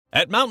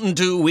At Mountain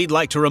Dew, we'd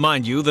like to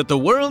remind you that the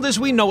world as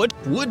we know it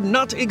would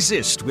not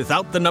exist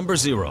without the number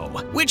 0.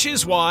 Which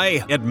is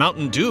why, at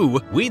Mountain Dew,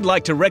 we'd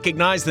like to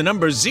recognize the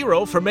number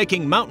 0 for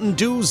making Mountain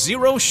Dew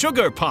Zero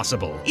Sugar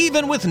possible.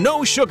 Even with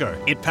no sugar,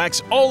 it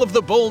packs all of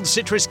the bold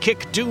citrus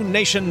kick Dew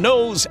Nation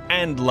knows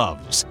and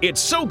loves. It's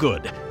so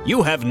good,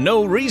 you have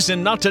no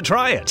reason not to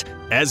try it.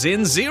 As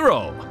in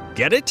zero.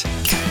 Get it?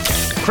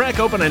 Crack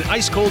open an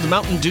ice-cold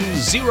Mountain Dew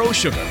Zero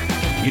Sugar.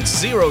 It's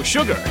zero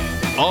sugar,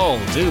 all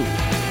dew.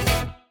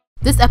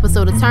 This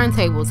episode of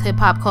Turntables, Hip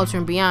Hop Culture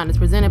and Beyond is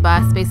presented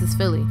by Spaces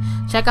Philly.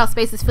 Check out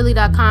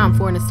spacesphilly.com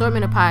for an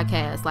assortment of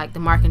podcasts like The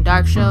Mark and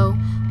Dark Show,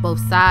 Both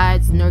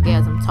Sides,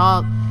 Nerdgasm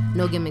Talk,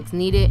 No Gimmicks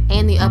Needed,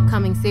 and the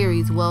upcoming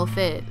series Well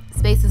Fed.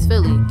 Spaces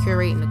Philly,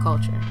 curating the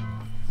culture.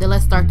 Then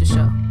let's start the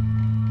show.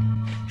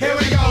 Here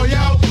we go,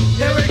 yo.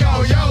 Here we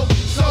go, yo.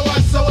 So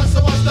what's the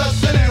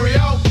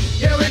scenario?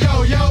 Here we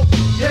go, yo.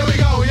 Here we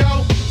go,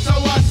 yo. So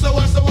what's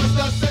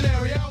the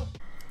scenario?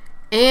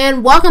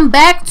 And welcome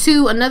back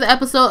to another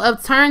episode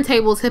of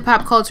Turntables, Hip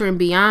Hop Culture and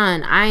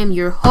Beyond. I am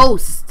your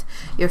host,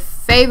 your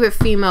favorite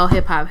female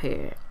hip hop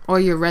head, or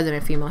your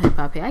resident female hip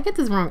hop head. I get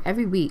this wrong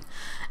every week.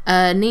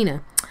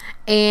 Nina.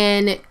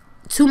 And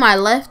to my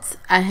left,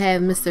 I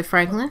have Mr.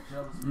 Franklin.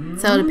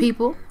 Tell the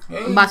people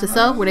about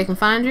yourself, where they can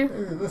find you.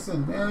 Hey,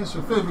 listen, man, it's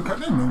your favorite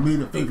cousin. They know me,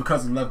 the favorite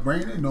cousin Left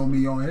Brain. They know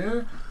me on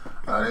here.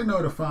 They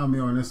know to find me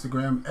on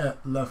Instagram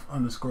at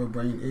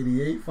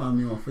left_brain88. Find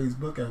me on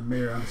Facebook at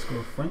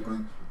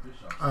mayor_Franklin.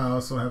 I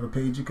also have a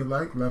page you could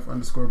like,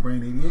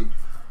 left_brain88.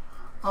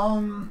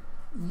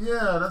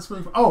 Yeah, that's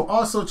pretty fun. Oh,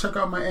 also check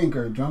out my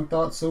anchor, Drunk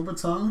Thought Sober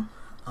Tongue.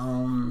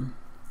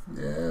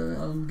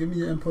 Give me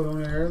your input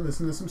on there.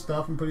 Listen to some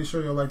stuff. I'm pretty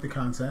sure you'll like the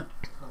content.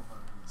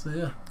 So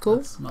yeah, cool.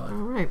 That's my life. All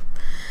right.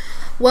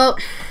 Well,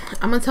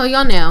 I'm gonna tell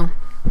y'all now.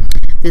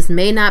 This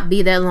may not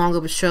be that long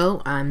of a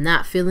show. I'm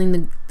not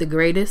feeling the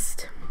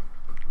greatest.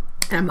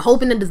 I'm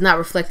hoping it does not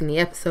reflect in the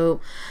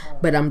episode,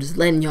 but I'm just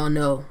letting y'all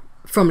know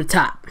from the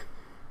top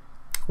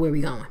where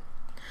we going.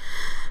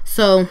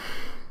 So,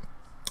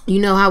 you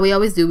know how we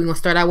always do. We're gonna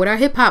start out with our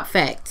hip hop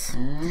fact,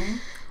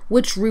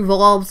 which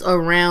revolves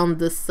around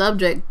the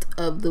subject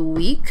of the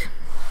week.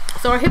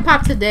 So our hip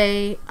hop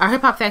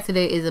fact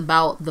today is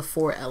about the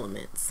 4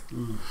 elements.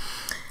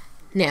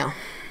 Now,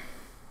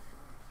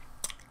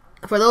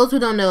 for those who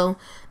don't know,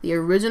 the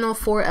original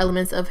 4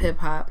 elements of hip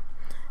hop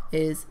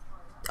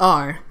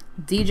are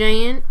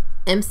DJing,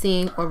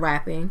 MCing or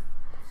rapping,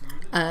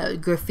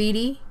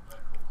 graffiti,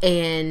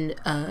 and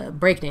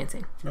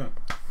breakdancing. Right.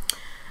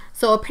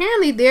 So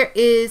apparently there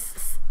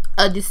is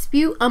a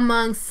dispute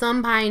among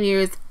some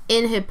pioneers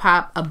in hip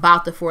hop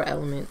about the 4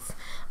 elements.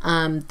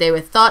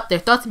 They're thought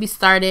to be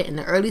started in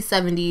the early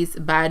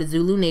 70s by the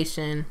Zulu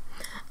Nation,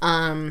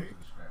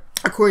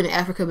 according to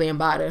Afrika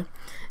Bambaataa.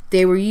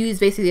 They were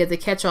used basically as a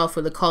catch-all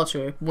for the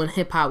culture when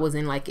hip-hop was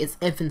in like its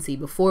infancy,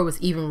 before it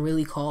was even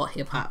really called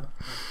hip-hop.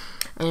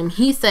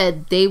 He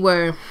said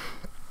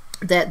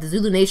that the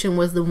Zulu Nation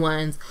was the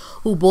ones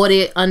who brought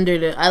it under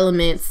the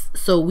elements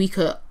so we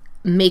could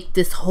make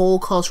this whole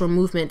cultural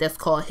movement that's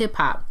called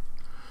hip-hop.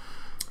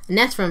 And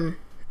that's from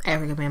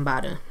Afrika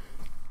Bambaataa.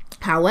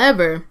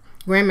 However,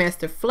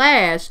 Grandmaster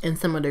Flash and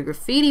some of the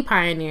graffiti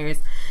pioneers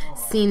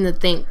seem to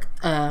think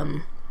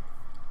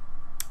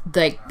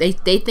they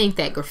think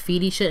that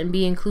graffiti shouldn't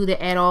be included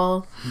at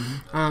all,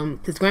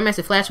 because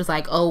Grandmaster Flash was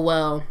like, oh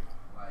well,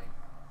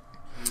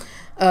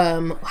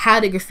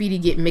 how did graffiti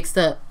get mixed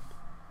up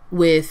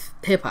with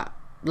hip-hop?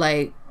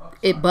 Like,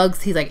 it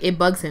bugs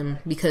him,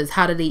 because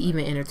how did they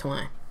even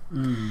intertwine?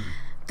 Some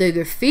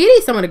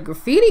of the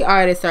graffiti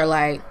artists are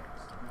like,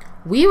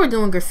 we were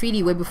doing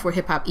graffiti way before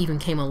hip-hop even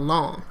came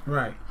along,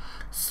 right?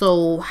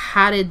 So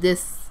how did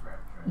this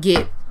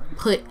get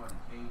put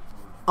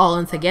all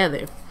in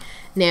together?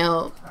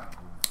 Now,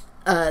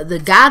 the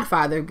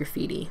godfather of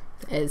graffiti,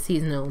 as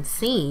he's known,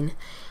 Scene,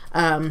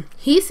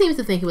 he seems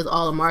to think it was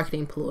all a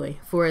marketing ploy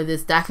for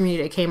this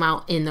documentary that came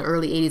out in the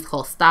early 80s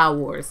called Style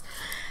Wars,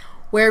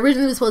 where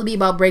originally it was supposed to be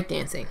about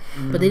breakdancing,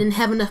 but they didn't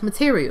have enough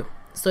material.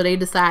 So they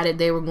decided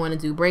they were going to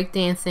do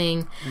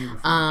breakdancing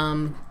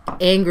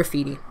and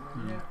graffiti.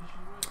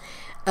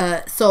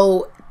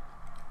 So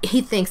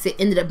he thinks it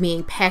ended up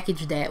being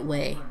packaged that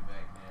way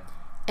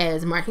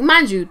as marketing.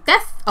 Mind you,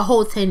 that's a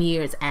whole 10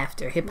 years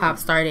after hip hop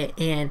started,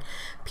 and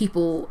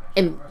people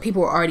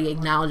were already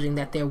acknowledging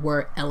that there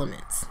were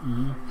elements.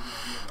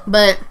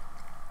 But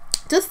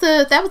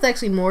that was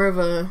actually more of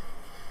a,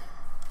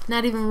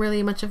 not even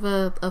really much of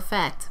a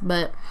fact,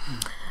 but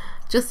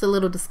just a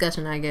little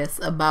discussion, I guess,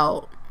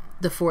 about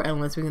the 4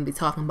 elements we're going to be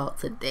talking about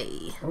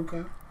today.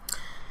 Okay.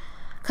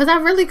 Because I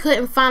really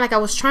couldn't find, I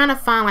was trying to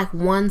find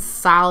one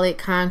solid,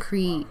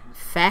 concrete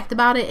fact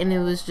about it, and it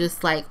was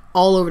just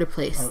all over the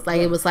place.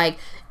 It was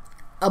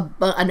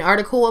an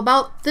article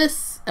about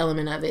this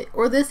element of it,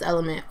 or this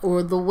element,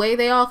 or the way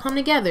they all come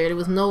together. There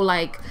was no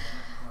the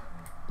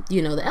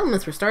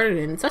elements were started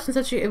in such and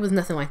such. It was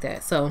nothing like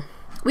that. So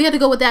we had to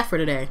go with that for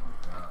today.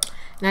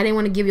 And I didn't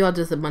want to give y'all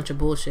just a bunch of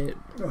bullshit.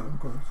 Yeah, of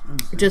course.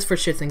 Just for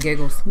shits and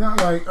giggles. Not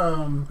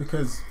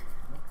because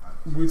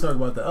we talk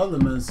about the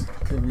elements,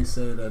 could we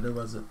say that it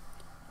wasn't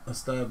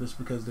established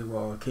because they were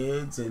all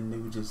kids and they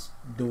were just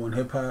doing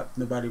hip hop?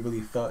 Nobody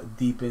really thought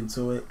deep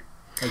into it,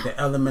 like the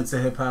elements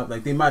of hip hop.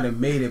 Like they might have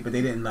made it, but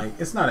they didn't like.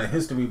 It's not a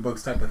history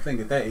books type of thing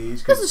at that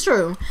age. This is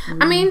true.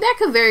 I mean, that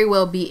could very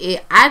well be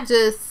it. I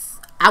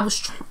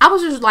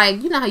was just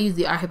like, you know how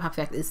usually our hip hop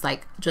fact is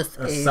like just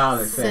a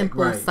solid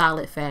simple, fact, right.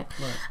 solid fact.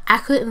 Right. I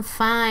couldn't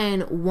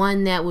find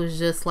one that was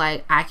just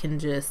like I can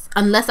just,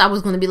 unless I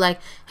was going to be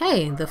like,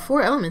 hey, the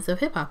 4 elements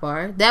of hip hop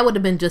are. That would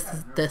have been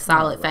just the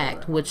solid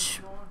fact, which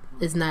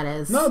is not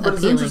as no, but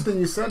appealing. It's interesting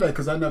you said that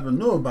because I never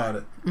knew about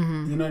it. You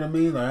know what I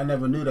mean? Like I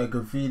never knew that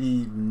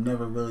graffiti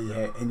never really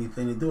had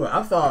anything to do with it.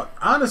 I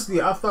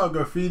thought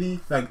graffiti,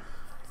 like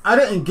I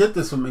didn't get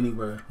this from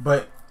anywhere,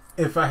 but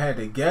if I had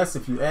to guess,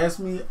 if you asked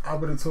me, I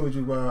would have told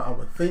you, well, I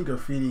would think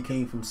graffiti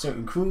came from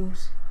certain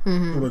crews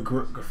who would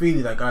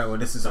graffiti like, all right, well,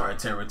 this is our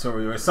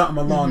territory or something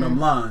along them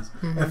lines.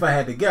 If I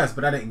had to guess,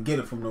 but I didn't get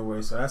it from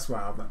nowhere, so that's why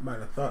I might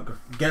have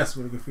guessed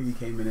where the graffiti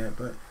came in at,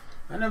 but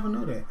I never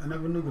knew that. I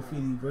never knew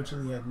graffiti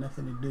virtually had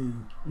nothing to do.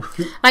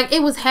 Like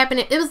it was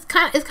happening. It's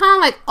kind of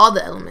like all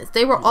the elements.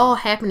 They were all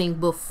happening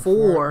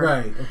before,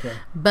 right? Okay,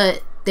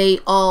 but they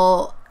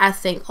all, I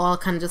think, all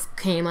kind of just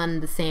came under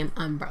the same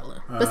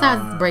umbrella.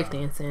 Besides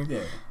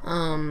breakdancing,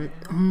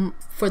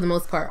 for the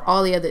most part,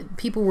 all the other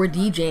people were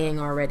DJing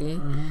already.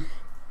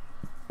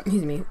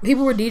 Excuse me.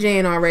 People were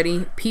DJing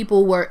already.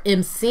 People were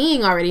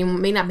MCing already.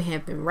 May not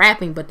have been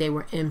rapping, but they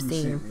were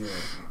MCing.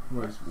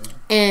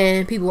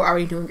 And people were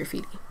already doing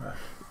graffiti. Right.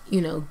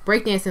 You know,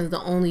 breakdancing is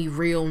the only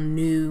real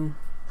new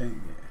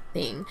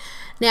thing.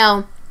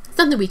 Now,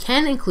 something we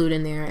can include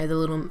in there as a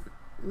little,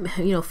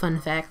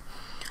 fun fact.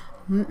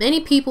 Many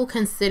people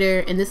consider,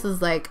 and this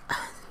is like,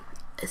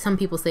 some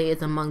people say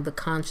it's among the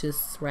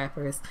conscious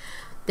rappers,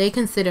 they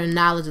consider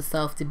knowledge of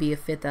self to be a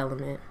 5th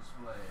element.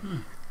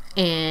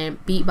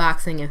 And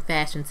beatboxing and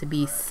fashion to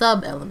be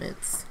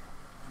sub-elements.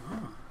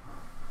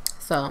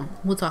 So,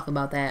 we'll talk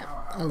about that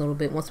a little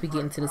bit once we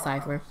get into the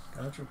cipher.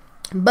 Gotcha.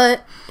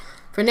 But,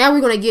 for now,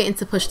 we're going to get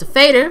into Push the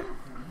Fader,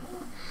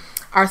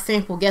 our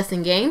sample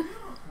guessing game.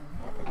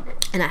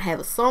 And I have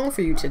a song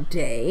for you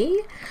today.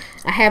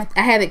 I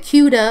have it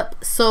queued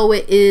up so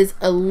it is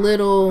a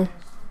little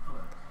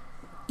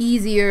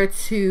easier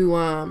to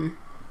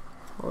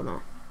hold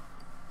on.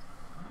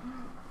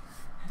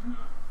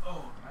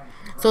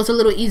 So it's a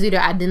little easier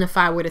to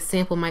identify where the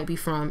sample might be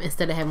from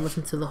instead of having to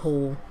listen to the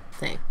whole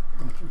thing.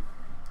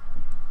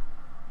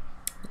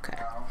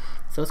 Okay.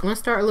 So it's going to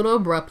start a little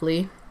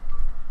abruptly.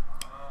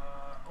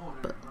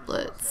 But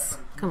let's,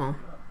 come on.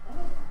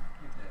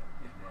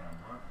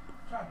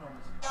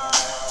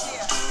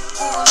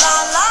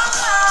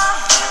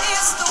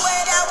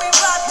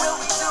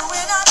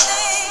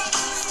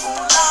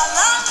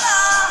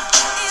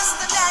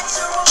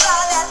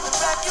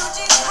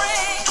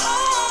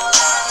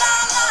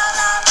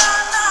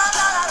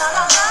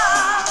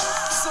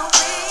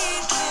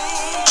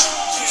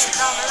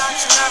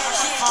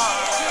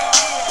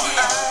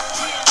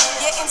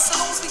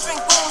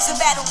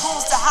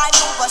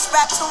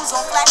 Rap tunes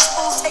on flat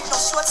spoons, take no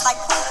shorts like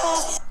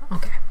poo-poo.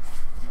 Okay.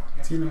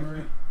 Tina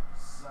Marie.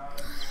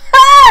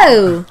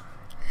 Oh!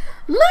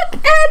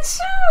 Look at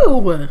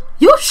you!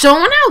 You're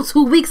showing out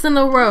 2 weeks in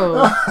a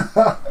row.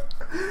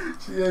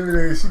 She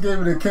gave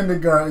me the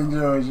kindergarten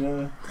Jones,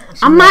 yeah.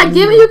 I'm not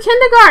giving you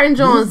kindergarten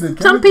Jones.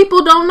 Some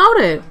people don't know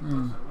that.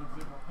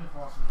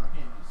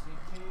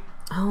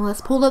 Oh,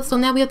 let's pull up. So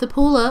now we have to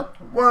pull up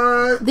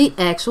What? the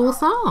actual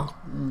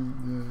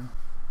song.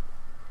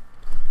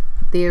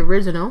 The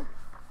original,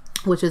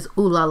 which is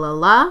Ooh La La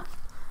La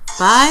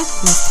by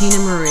Miss Tina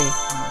Marie.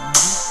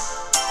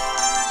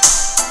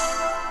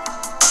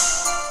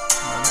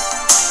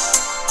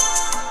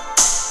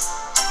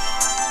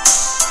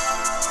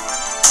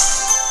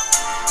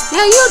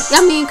 Yeah,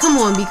 I mean, come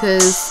on,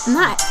 because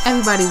not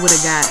everybody would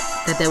have got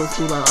that was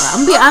Ooh La La.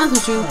 I'm gonna be honest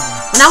with you.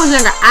 When I was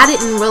younger, I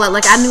didn't realize,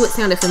 like, I knew it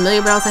sounded familiar,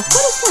 but I was like,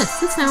 what is this?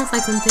 This sounds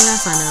like something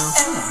else I know.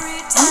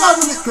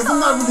 I'm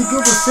not really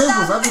good with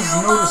samples. I just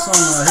know the song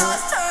when I hear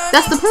it.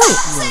 That's the point.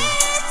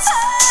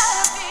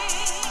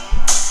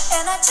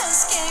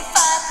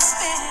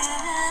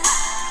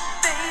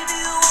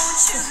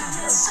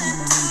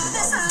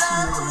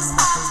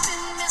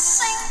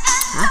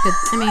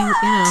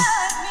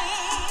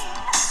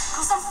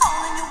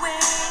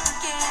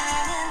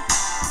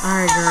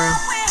 Alright, girl.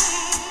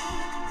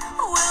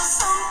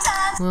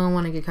 We don't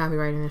want to get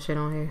copyrighted and shit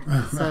on here.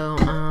 So,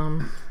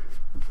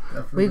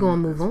 we're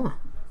going to move on.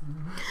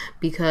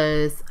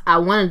 Because I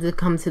wanted to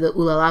come to the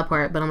Ooh La La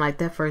part, but I'm like,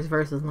 that first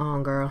verse is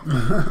long, girl.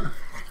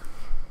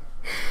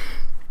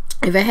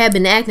 If I had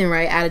been acting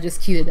right, I'd have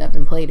just queued it up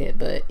and played it,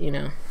 but,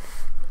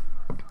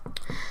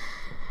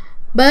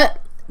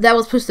 But, that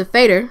was Push the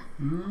Fader.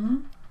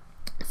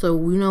 So,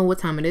 we know what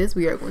time it is.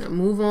 We are going to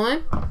move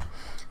on,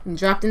 and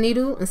drop the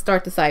needle, and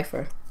start the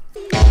cipher.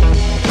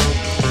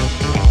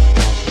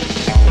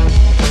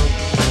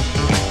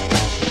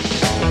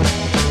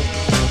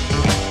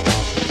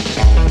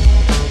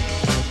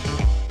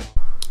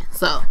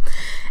 So,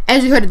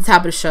 as you heard at the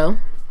top of the show,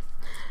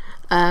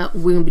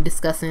 we're gonna be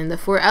discussing the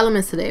 4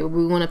 elements today, but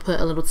we want to put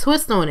a little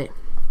twist on it.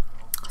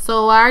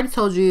 So I already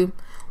told you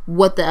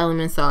what the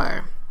elements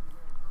are: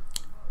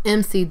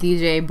 MC,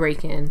 DJ,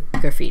 breaking,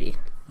 graffiti.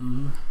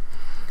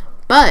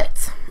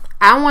 But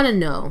I want to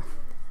know,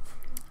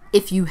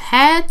 if you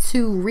had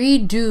to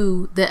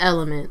redo the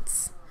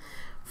elements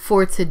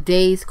for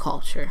today's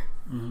culture,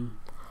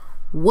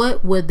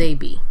 what would they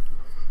be?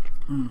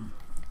 Man,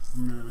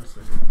 that's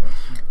a good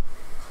question.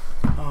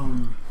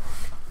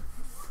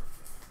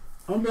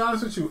 I'm gonna be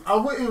honest with you. I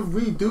wouldn't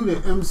redo the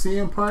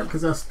MCing part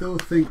because I still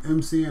think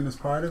MCing is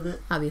part of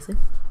it. Obviously.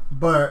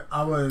 But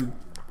I would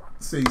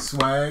say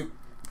swag,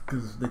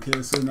 because the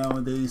kids say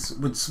nowadays,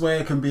 with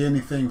swag can be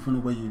anything from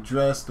the way you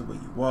dress, the way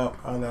you walk,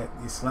 all that,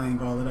 your slang,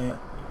 all of that.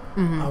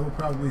 I would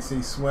probably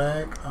say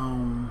swag.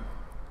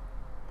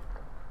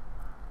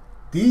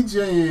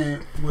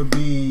 DJing would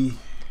be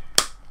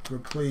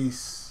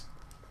replace.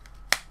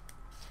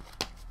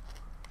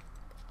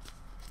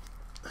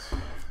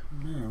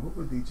 Man, what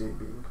would DJ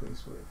be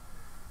replaced with?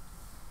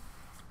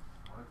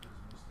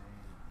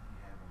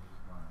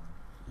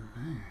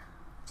 Man,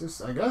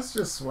 I guess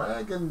just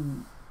swag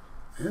and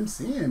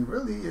MCing,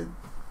 really.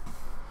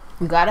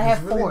 You gotta have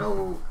There's really 4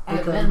 no- at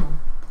okay. minimum.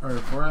 Alright,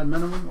 4 at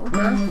minimum?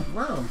 Okay,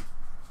 wow.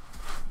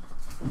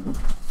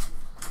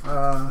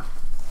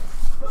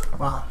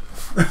 Wow.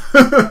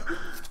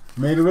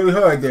 Made it really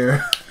hard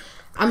there.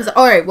 I'm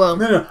all right. Well,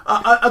 No,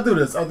 I'll do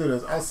this.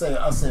 I'll say.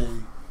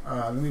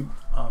 Let me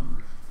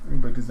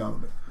break this down a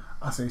little bit.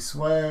 I'll say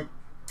swag.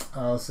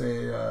 I'll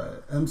say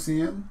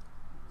MCM.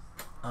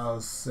 I'll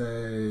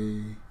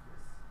say.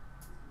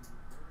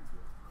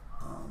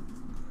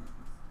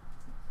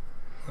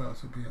 What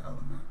else would be an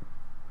element?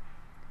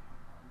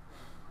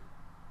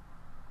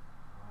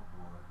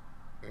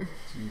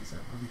 Jeez, I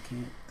really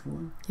can't do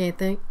one. can't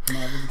think. No,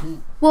 I really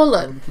can't. Well, I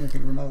look, really can't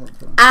think of another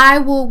one. I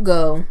will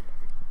go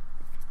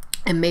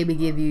and maybe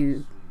give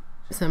you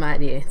some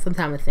idea, some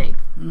time to think.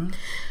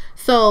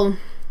 So,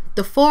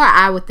 the 4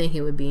 I would think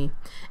it would be.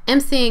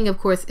 MCing, of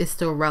course, is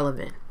still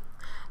relevant,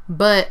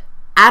 but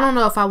I don't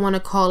know if I want to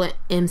call it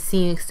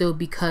MCing still,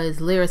 because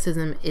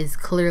lyricism is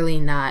clearly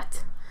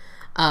not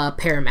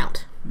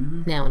paramount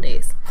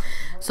nowadays.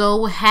 So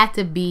it would have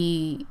to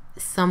be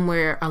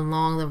somewhere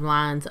along the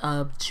lines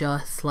of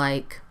just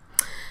like,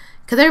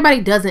 because everybody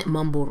doesn't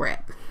mumble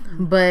rap,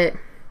 but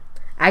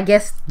I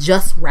guess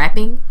just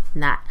rapping,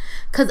 not.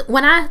 Because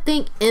when I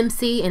think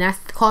MC and I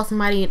call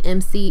somebody an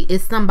MC,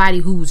 it's somebody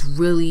who's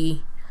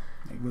really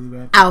Like really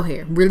rap. out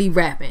here, really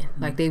rapping.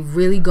 Like they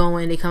really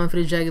going, they coming for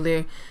the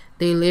jugular,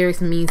 their lyrics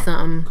mean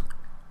something,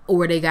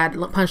 or they got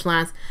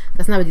punchlines.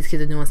 That's not what these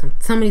kids are doing.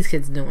 Some of these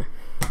kids are doing.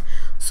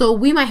 So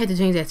we might have to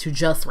change that to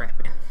just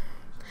rapping.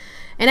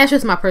 And that's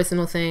just my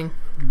personal thing.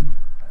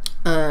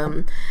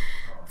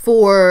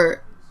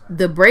 For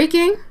the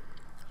breaking,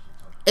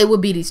 it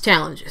would be these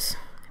challenges,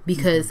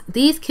 because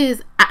these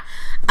kids,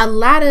 a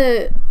lot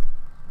of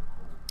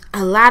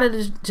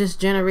the just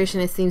generation,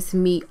 it seems to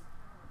me,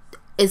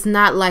 it's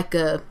not like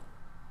they're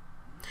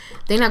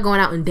not going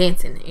out and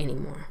dancing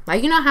anymore.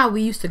 Like, you know how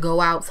we used to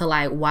go out to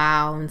like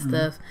WOW and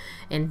stuff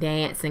and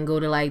dance and go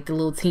to like the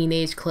little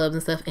teenage clubs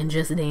and stuff and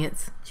just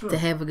dance to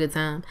have a good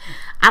time.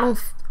 I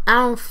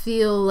don't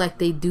feel like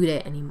they do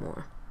that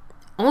anymore.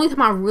 Only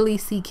time I really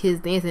see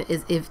kids dancing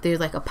is if there's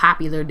like a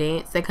popular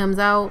dance that comes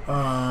out,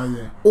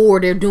 Yeah. or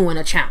they're doing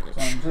a challenge,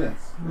 Yeah,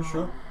 for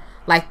sure.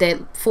 like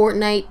that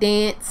Fortnite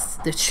dance,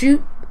 the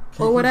shoot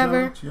or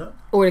whatever, Yep.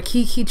 or the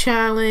Kiki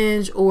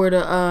challenge, or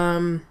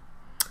the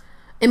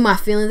In My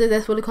Feelings,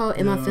 that's what it's called,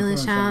 In My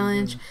Feelings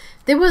challenge.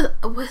 There was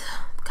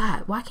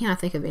God, why can't I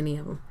think of any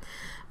of them?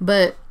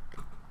 But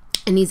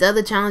in these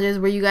other challenges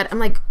where you got, I'm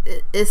like,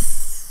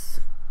 it's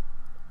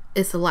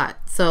a lot.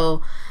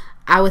 So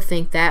I would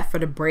think that for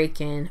the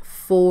break-in.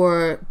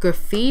 For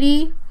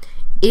graffiti,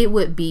 it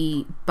would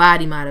be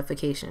body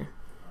modification,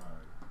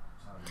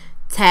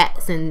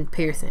 tats and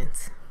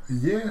piercings,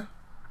 Yeah.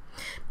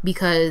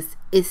 because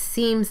it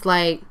seems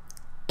like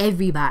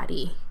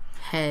everybody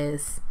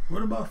has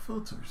What about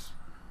filters?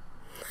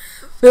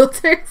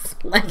 filters,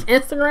 like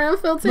Instagram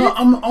filters. No,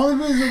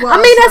 only reason why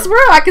I mean, that's real.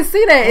 I can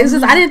see that. It's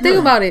just I didn't think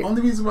about it.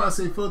 Only reason why I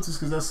say filters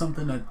because that's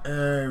something that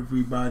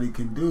everybody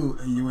can do,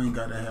 and you ain't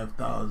gotta have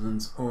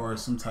thousands or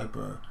some type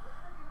of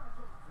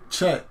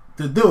check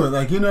to do it.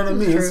 Like, you know what I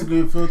mean? True.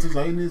 Instagram filters,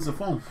 all you need is a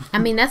phone. I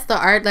mean, that's the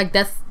art. Like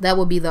that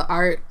would be the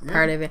art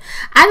part of it.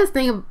 I just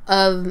think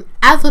of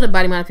I thought of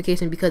body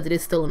modification because it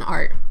is still an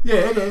art. Yeah,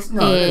 it is.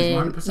 No, it is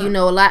And 100%. you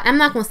know, a lot. I'm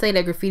not gonna say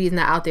that graffiti is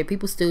not out there.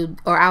 People still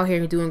are out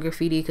here doing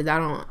graffiti, because I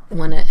don't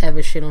want to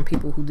ever shit on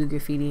people who do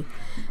graffiti,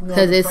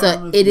 because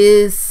it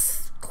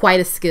is quite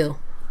a skill.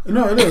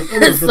 No, it is.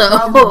 It is. The So-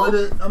 problem with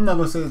it, I'm not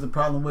gonna say it's the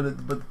problem with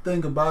it, but the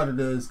thing about it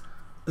is,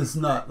 it's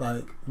not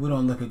like we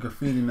don't look at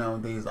graffiti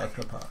nowadays like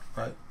hip hop,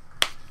 right?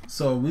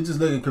 So we just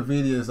look at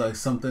graffiti as like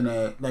something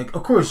that, like,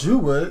 of course you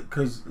would,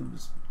 because it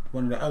was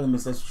one of the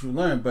elements, that's what you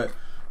learned. But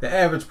the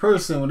average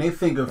person, when they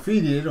think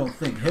graffiti, they don't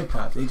think hip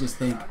hop. They just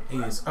think, hey,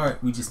 it's art.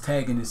 We just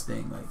tagging this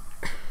thing,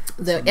 like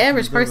The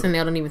average person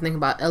now don't even think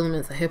about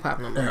elements of hip hop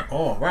no more. at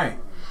all, right?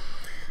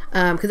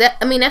 Because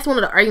that's one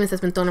of the arguments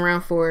that's been thrown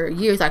around for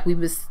years. Like we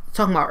was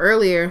talking about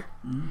earlier,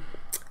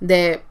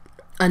 that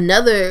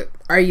another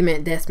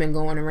argument that's been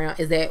going around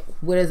is that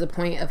what is the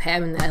point of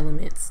having the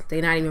elements?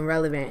 They're not even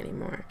relevant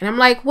anymore. And I'm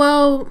like,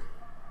 well,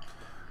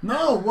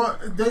 no,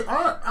 what they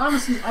are.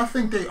 Honestly, I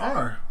think they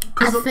are.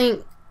 I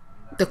think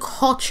the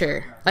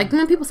culture, like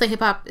when people say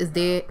hip hop is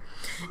dead,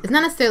 it's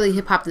not necessarily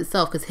hip hop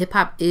itself, because hip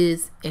hop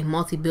is a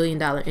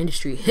multi-billion-dollar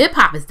industry. Hip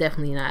hop is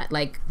definitely not.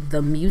 Like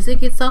the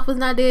music itself is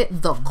not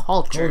dead. The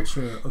culture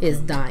is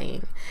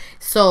dying.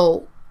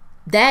 So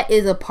that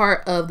is a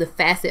part of the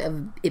facet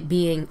of it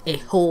being a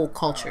whole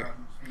culture.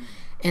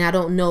 And I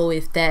don't know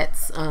if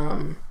that's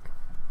the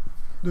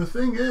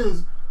thing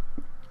is,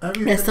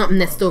 that's something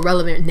that's still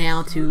relevant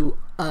now to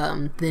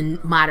the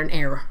modern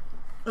era.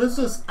 It's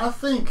just, I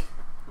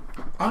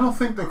don't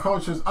think the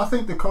cultures. I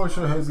think the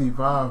culture has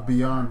evolved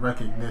beyond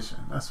recognition.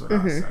 That's what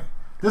I say.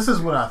 This is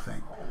what I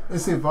think.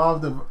 It's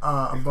evolved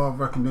above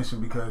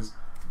recognition, because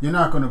you're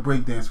not going to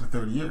break dance for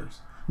 30 years.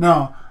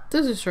 Now,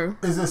 this is true.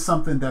 Is this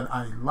something that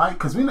I like?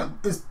 Because we know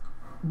it's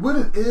what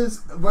it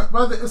is.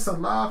 Whether it's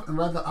alive and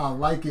whether I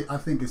like it, I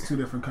think it's two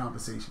different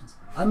conversations.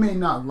 I may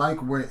not like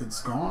where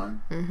it's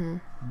gone,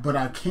 but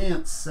I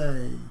can't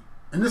say,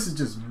 and this is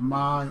just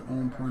my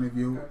own point of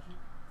view,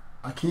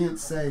 I can't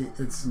say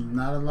it's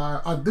not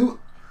alive.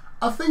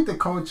 I think the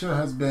culture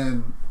has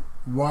been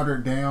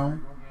watered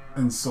down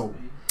and sold.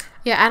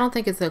 Yeah, I don't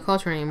think it's a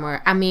culture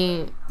anymore. I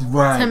mean,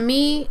 right. To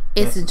me,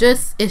 it's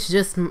just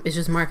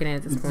marketing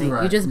at this point.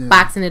 Right. You're just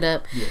boxing it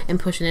up and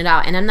pushing it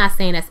out. And I'm not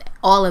saying that's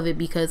all of it,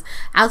 because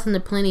I listen to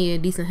plenty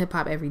of decent hip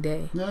hop every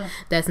day. Yeah.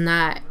 That's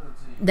not,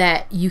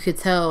 that you could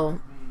tell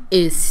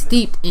is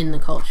steeped in the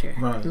culture.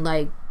 Right.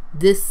 Like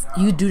this,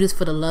 you do this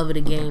for the love of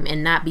the game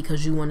and not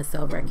because you want to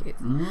sell records.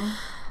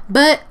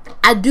 But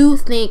I do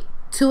think,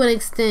 to an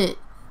extent,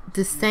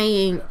 the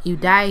saying "you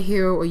die a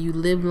hero or you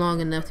live long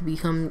enough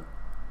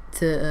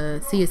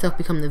to see yourself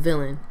become the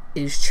villain"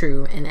 is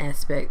true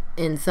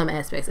in some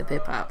aspects of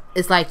hip hop.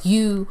 It's like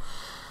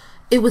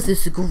it was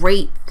this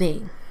great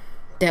thing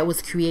that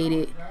was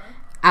created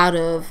out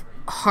of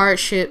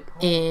hardship,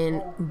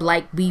 and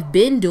like we've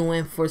been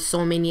doing for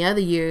so many other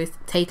years,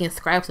 taking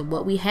scraps of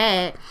what we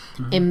had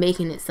and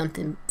making it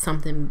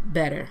something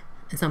better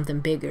and something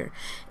bigger.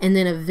 And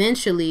then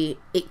eventually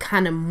it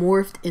kind of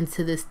morphed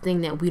into this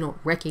thing that we don't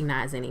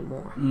recognize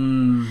anymore.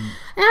 And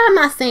I'm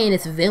not saying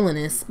it's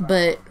villainous,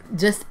 but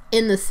just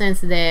in the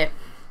sense that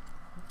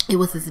it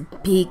was this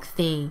big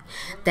thing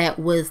that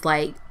was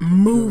like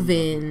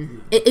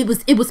moving. It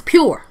was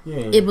pure.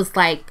 It was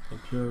like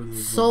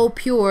so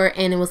pure,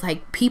 and it was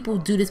like people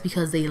do this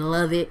because they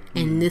love it,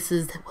 and this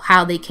is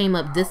how they came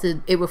up.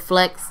 It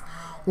reflects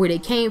where they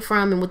came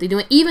from and what they're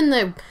doing. Even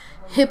the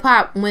hip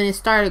hop, when it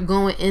started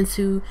going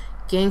into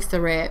gangster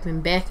rap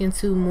and back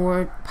into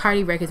more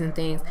party records and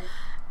things,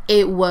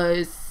 it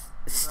was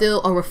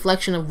still a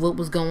reflection of what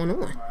was going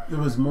on. It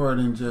was more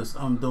than just,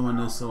 I'm doing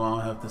this so I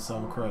don't have to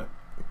sell crack.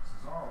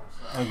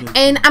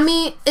 And I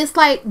mean, it's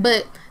like,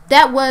 but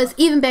that was,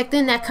 even back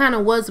then, that kind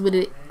of was what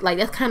it, like,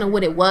 that's kind of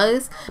what it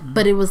was.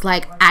 But it was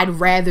like, I'd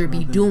rather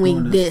be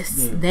doing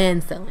this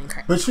than selling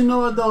crack. But you know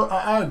what, though?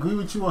 I agree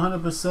with you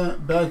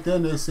 100%. Back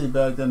then, they say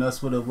back then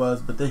that's what it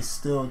was, but they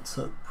still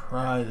took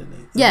pride in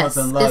it. Yes,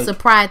 it's a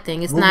pride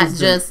thing. It's not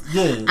just,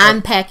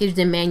 I'm packaged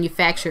and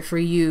manufactured for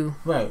you.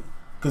 Right.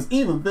 Because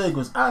even Big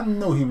I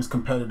know he was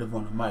competitive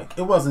on the mic.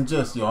 It wasn't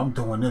just, I'm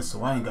doing this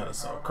so I ain't got to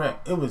sell crack.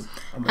 It was,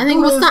 I think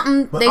it was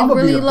something they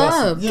really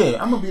loved.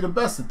 I'm going to be the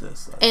best at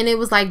this. Like, and it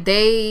was like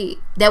they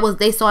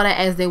saw that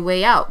as their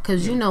way out.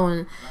 Because, in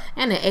the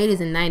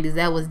 80s and 90s,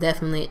 that was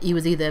definitely, you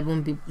was either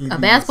going to be a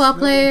basketball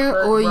player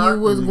or you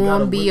was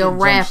going to be a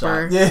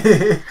rapper.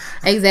 Yeah.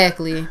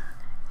 Exactly.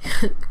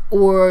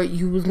 Or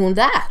you was gonna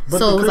die.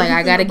 So it was like,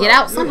 I gotta get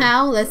out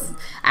somehow.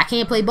 I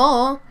can't play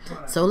ball,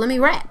 so let me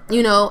rap.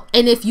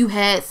 And if you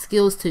had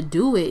skills to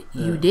do it,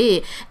 you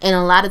did. And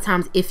a lot of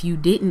times, if you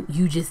didn't,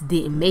 you just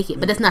didn't make it.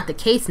 But that's not the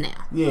case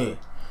now. Yeah,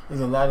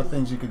 there's a lot of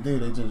things you could do.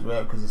 They just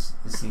rap because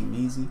it seemed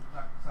easy.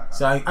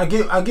 So I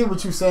get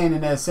what you're saying in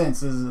that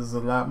sense. There's a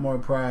lot more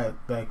pride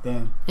back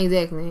then.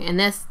 Exactly, and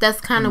that's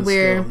kind of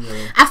where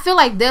I feel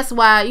like that's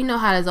why,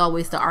 how there's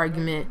always the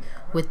argument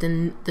with the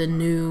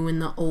new and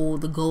the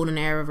old, the golden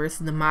era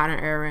versus the modern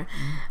era,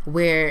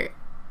 where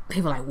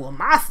people are like, well,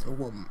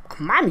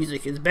 my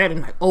music is better.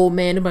 And like, oh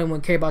man, nobody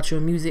want to care about your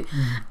music.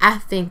 I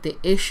think the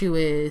issue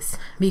is,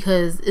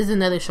 because it's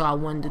another show I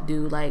wanted to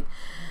do, like,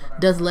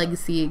 does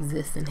legacy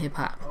exist in hip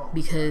hop?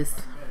 Because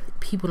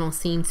people don't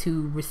seem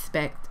to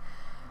respect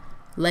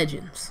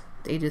legends.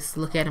 They just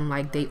look at them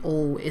like they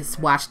old, it's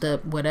washed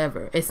up,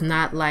 whatever. It's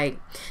not like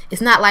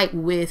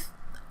with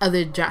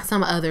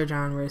some other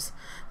genres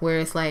where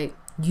it's like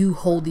you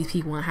hold these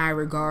people in high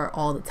regard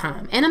all the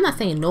time. And I'm not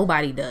saying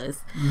nobody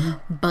does,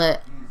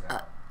 but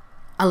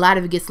a lot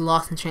of it gets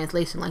lost in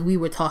translation. Like we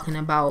were talking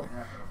about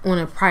on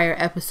a prior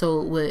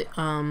episode with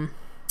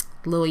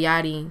Lil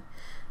Yachty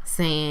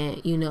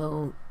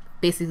saying,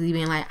 basically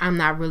being like, I'm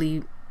not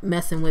really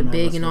messing with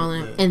Big and all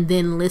that, and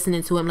then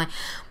listening to him like,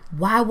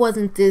 why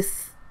wasn't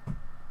this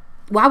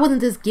why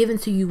wasn't this given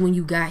to you when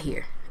you got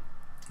here?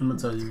 I'm gonna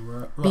tell you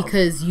what.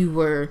 Because you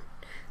were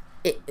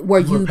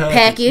you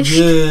packaged?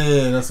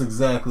 Yeah, that's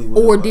exactly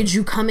what. Or did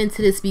you come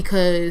into this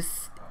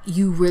because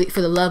you really,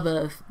 for the love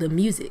of the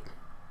music?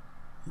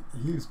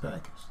 He was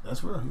packaged.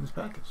 That's real. He was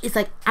packaged. It's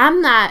like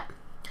I'm not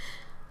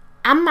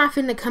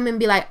finna come and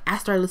be like, I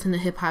started listening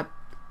to hip hop,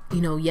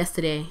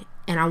 yesterday,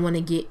 and I want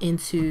to get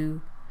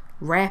into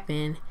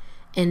rapping,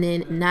 and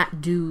then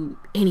not do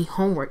any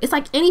homework. It's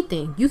like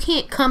anything. You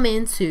can't come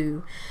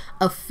into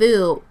a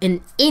field,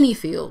 in any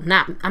field, and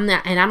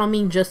I don't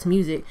mean just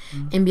music,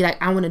 and be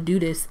like, I want to do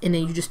this, and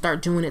then you just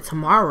start doing it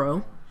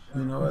tomorrow.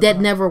 You know what? That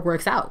never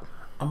works out.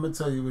 I'm gonna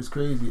tell you what's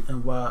crazy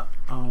and why.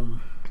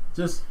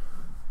 Just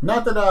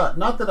not that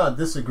I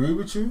disagree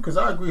with you, because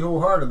I agree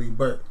wholeheartedly,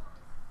 but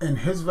in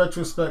his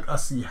retrospect, I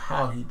see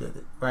how he did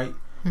it, right?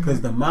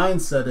 Because the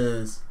mindset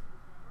is,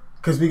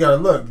 because we gotta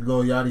look,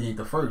 Lil Yachty ain't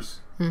the first,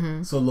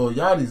 so Lil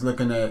Yachty's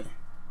looking at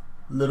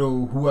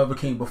little whoever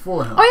came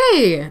before him. Oh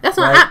yeah. That's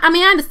right? what I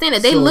mean. I understand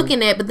that they're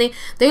looking at, but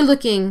they're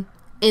looking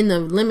in the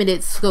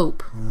limited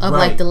scope of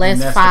like the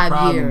last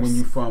 5 years. When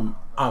you from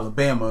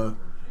Alabama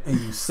and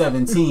you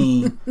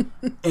 17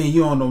 and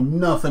you don't know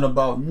nothing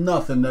about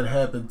nothing that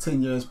happened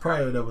 10 years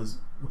prior, that was,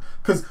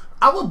 because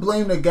I would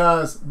blame the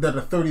guys that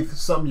are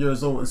 30-something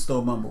years old and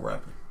still mumble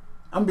rapping.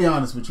 I'm be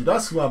honest with you.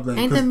 That's who I blame.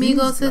 Ain't the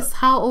Migos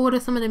how old are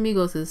some of the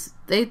Migos?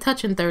 They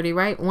touching 30,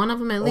 right? One of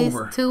them at least.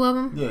 Two of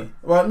them. Yeah.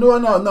 Well,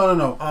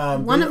 no.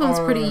 One of them's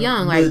pretty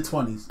young, like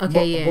mid-20s.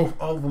 Okay, yeah.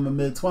 All of them are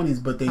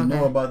mid-20s, but they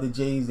know about the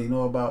Jays. They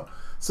know about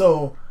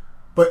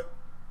but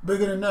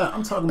bigger than that,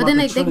 I'm talking. But then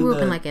about they grew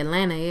up in like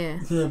Atlanta, yeah.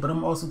 Yeah, but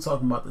I'm also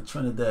talking about the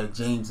Trinidad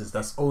Jameses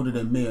that's older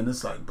than me, and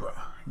it's like, bruh,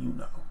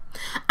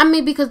 I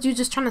mean, because you're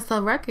just trying to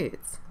sell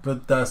records.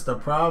 But that's the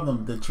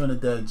problem. The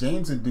Trinidad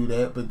James would do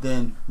that, but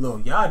then Lil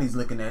Yachty's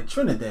looking at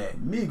Trinidad.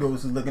 Migos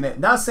is looking at.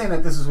 Not saying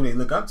that this is who they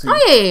look up to.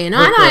 Oh yeah, no,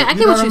 I know. I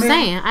get what you're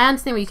saying. I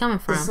understand where you're coming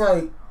from. It's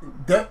like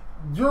that.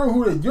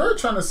 You're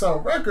trying to sell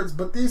records,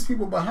 but these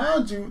people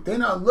behind you, they're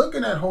not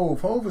looking at Hov.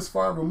 Hov is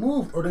far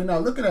removed, or they're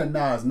not looking at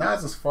Nas.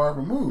 Nas is far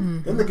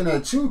removed. They're looking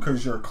at you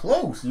because you're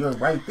close. You're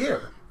right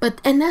there.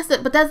 But that's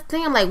the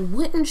thing. I'm like,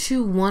 wouldn't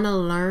you want to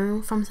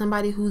learn from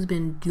somebody who's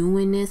been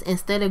doing this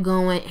instead of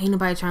going, ain't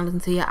nobody trying to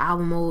listen to your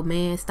album, old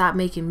man, stop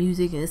making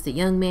music and it's the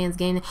young man's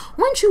game?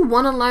 Wouldn't you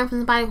want to learn from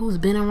somebody who's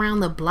been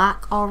around the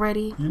block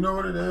already? You know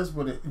what it is?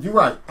 You're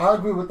right. I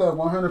agree with that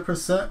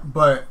 100%.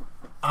 But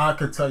I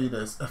could tell you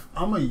this: if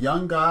I'm a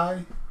young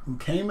guy who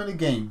came in the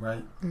game,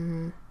 right,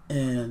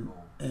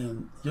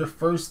 and your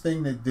first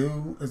thing to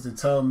do is to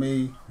tell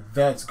me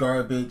that's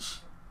garbage.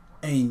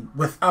 And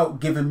without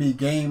giving me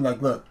game,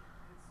 like, look,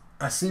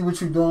 I see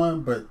what you're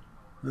doing, but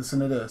listen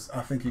to this.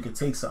 I think you could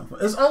take something.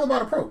 It's all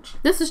about approach.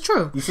 This is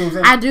true. You see what I'm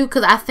saying? I do,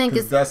 because I think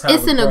it's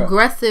an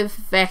aggressive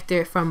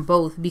factor from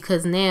both.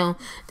 Because now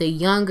the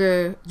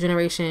younger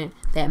generation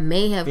that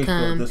may have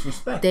come,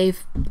 they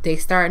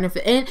starting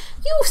to, and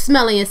you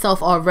smelling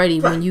yourself already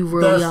when you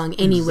real young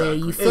anyway.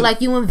 Exactly. You feel like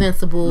you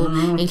invincible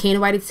and can't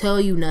nobody tell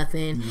you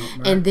nothing.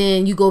 And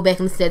then you go back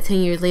and listen to that 10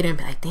 years later and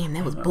be like, damn,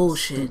 that was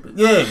bullshit. Stupid.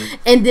 Yeah.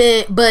 And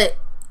then,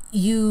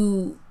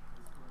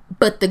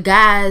 but the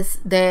guys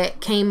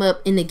that came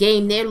up in the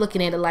game, they're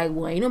looking at it like,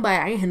 well, I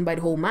ain't had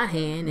nobody hold my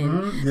hand.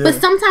 And but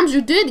sometimes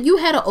you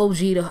had an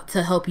OG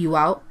to help you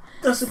out.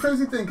 That's the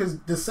crazy thing, because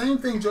the same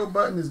thing Joe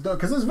Budden has done,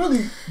 because it's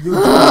really...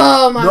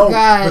 Oh my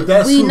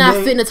God. We not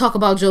finna talk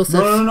about Joseph.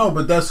 No,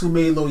 but that's who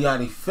made Lil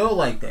Yachty feel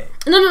like that.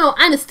 No,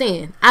 I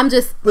understand. I'm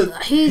just... But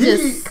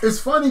it's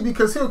funny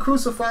because he'll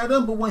crucify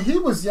them, but when he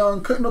was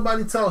young, couldn't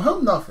nobody tell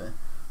him nothing.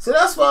 So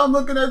that's why I'm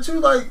looking at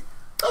you like...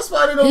 That's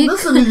why they don't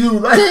listen to you.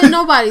 Like, couldn't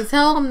nobody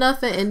tell him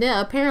nothing, and then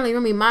apparently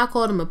Remy Ma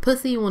called him a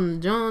pussy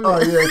when John. Oh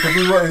yeah, because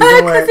he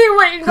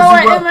wasn't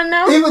going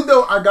Eminem. Even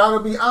though I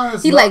gotta be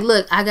honest, he like,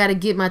 look, I gotta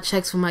get my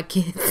checks for my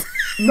kids.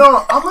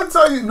 No, I'm gonna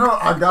tell you. No,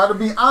 I gotta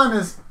be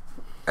honest.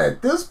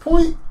 At this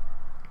point,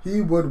 he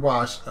would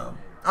wash them.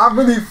 I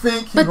really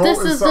think he's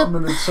holding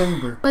something in the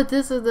chamber. But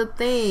this is the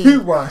thing. He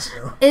washed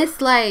them. It's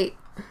like,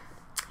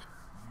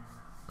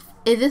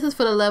 if this is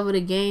for the love of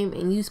the game,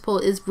 and it's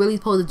really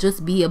supposed to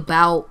just be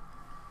about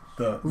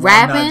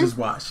rapping,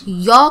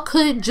 y'all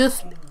could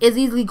just as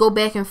easily go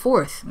back and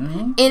forth,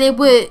 and it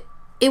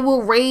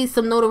will raise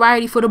some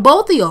notoriety for the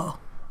both of y'all.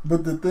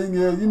 But the thing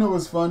is, you know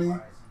what's funny?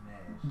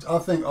 I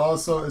think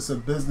also it's a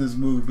business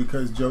move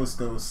because Joe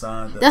still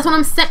signed that. That's what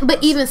I'm saying.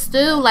 But even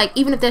still, like,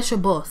 even if that's your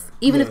boss,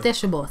 and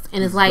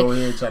it's like,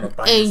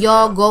 and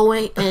y'all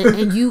going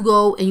and you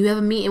go and you have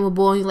a meeting with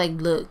boy, and you're like,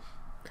 look,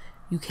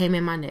 you came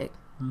in my neck,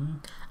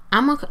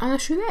 I'm gonna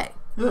shoot back.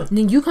 Yeah.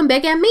 Then you come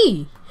back at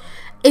me.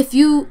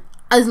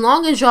 As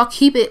long as y'all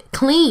keep it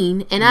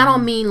clean, and I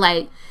don't mean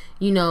like,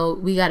 we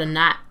gotta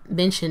not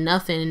mention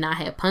nothing and not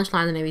have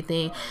punchlines and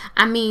everything.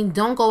 I mean,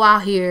 don't go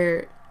out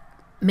here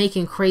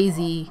making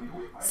crazy,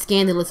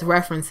 scandalous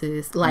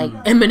references like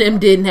Eminem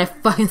didn't have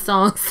fucking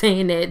songs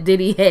saying that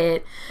Diddy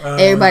had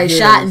everybody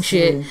shot and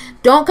shit.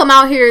 Don't come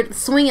out here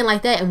swinging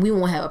like that, and we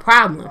won't have a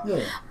problem.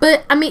 Yeah.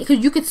 But I mean,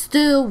 because you could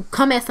still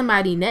come at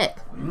somebody's neck.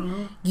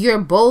 You're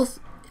both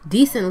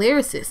decent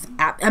lyricists.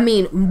 I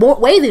mean,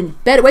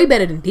 way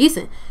better than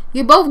decent.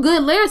 You're both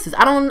good lyricists.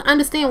 I don't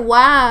understand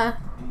why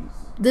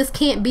this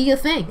can't be a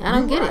thing. I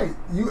don't get it.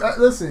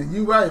 Listen,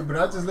 you right, but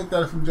I just looked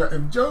at it from Joe.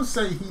 If Joe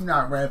say he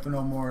not rapping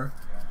no more,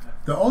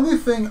 the only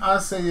thing I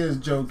say is,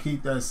 Joe,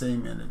 keep that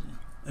same energy.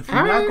 If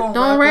you're not gonna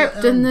don't rap,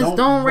 then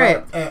don't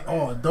rap at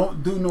all.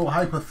 Don't do no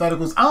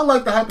hypotheticals. I don't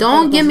like the hypotheticals.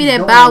 Don't give me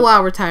that Bow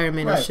Wow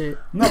retirement and shit.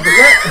 No, but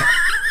that.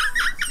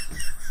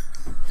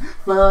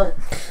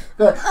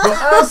 But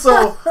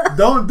also,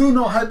 don't do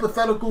no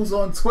hypotheticals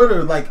on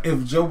Twitter. Like,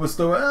 if Joe was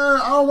still,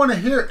 I don't want to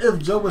hear if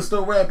Joe was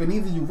still rapping.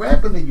 Either you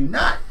rapping or you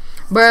not.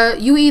 Bruh,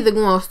 you either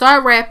gonna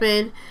start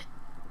rapping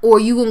or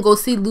you gonna go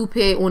see Lupe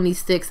on these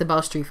sticks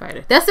about Street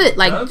Fighter. That's it.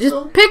 Like,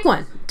 just pick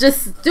one.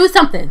 Just do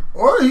something.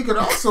 Or he could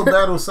also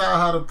battle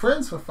Saha the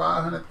Prince for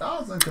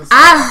 500,000.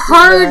 I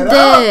heard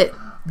that.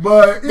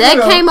 But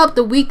that came up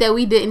the week that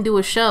we didn't do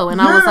a show, and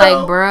I was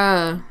like,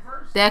 bruh.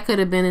 That could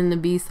have been in the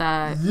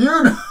B-side.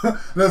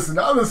 Listen,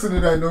 I listen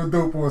to that No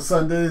Dope on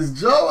Sundays.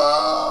 Joe,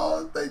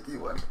 I don't think you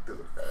want to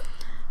do that.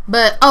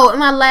 But, I'm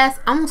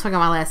going to talk about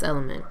my last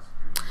element.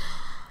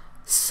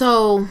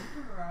 So,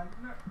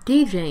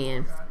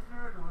 DJing.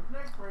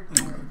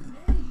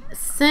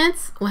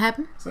 Since, what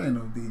happened? There ain't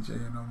no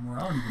DJing no more.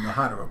 I don't even know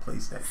how to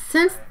replace that.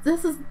 Since,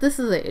 this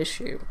is an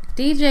issue.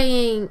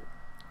 DJing,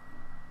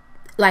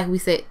 like we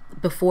said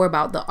before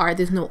about the art,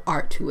 there's no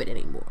art to it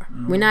anymore.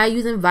 We're not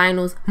using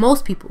vinyls.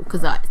 Most people,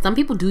 because some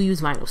people do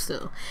use vinyl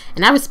still,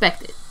 and I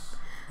respect it.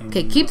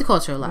 Okay, keep the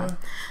culture alive.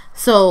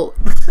 So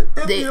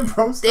they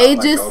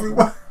just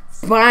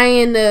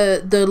buying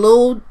the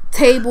little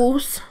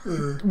tables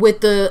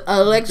with the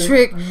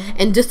electric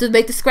and just to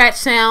make the scratch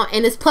sound,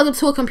 and it's plugged up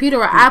to a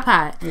computer or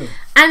iPod.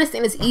 I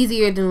understand it's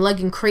easier than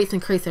lugging crates and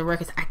crates of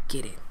records. I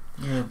get it,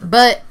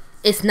 but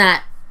it's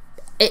not,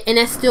 and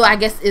that still, I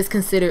guess, is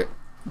considered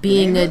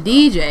being a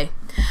DJ.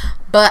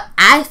 But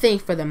I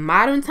think for the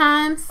modern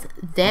times,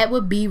 that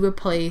would be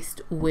replaced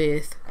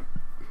with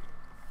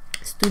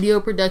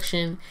studio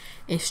production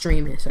and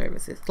streaming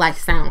services like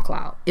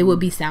SoundCloud. It would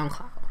be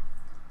SoundCloud.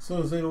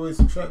 So it's 808s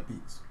and trap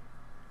beats,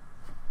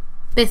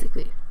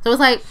 basically. So it's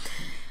like,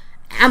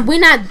 we're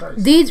not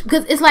DJ,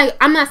 because it's like,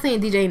 I'm not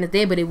saying DJing is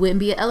dead, but it wouldn't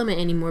be an element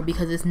anymore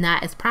because it's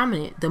not as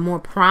prominent. The more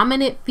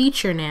prominent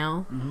feature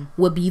now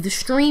would be the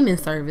streaming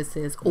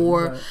services,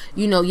 or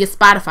your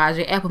Spotify's,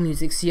 your Apple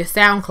Music's, your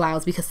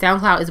SoundClouds, because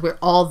SoundCloud is where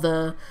all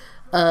the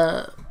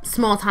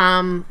small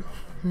time,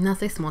 not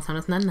say small time,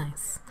 that's not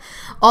nice,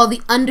 all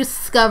the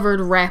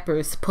undiscovered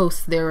rappers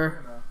post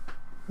their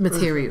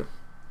material.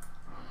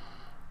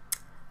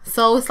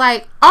 So it's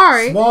like,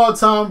 alright, small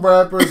time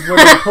rappers were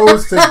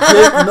supposed to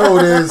get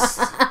noticed.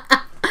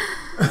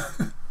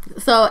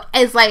 So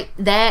it's like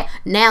that.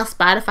 Now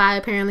Spotify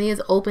apparently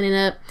is opening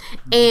up,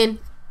 and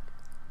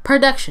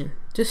production,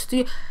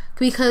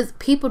 because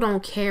people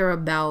don't care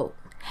about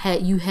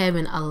you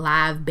having a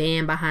live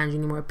band behind you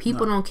anymore.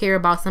 People don't care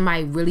about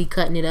somebody really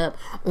cutting it up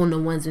on the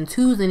ones and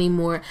twos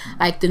anymore,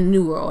 like the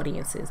newer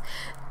audiences.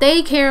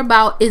 They care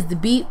about, is the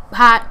beat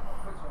hot?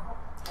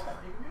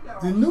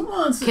 The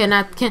nuance.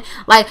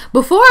 Like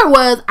before it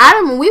was, I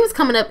remember when we was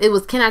coming up, it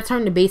was, can I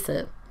turn the bass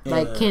up?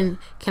 Like can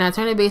I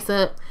turn the bass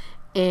up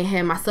and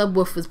have my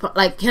subwoofers,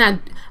 like,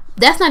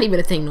 that's not even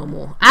a thing no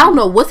more. I don't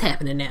know what's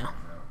happening now.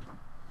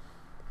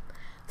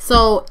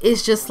 So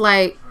it's just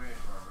like,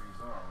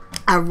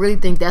 I really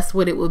think that's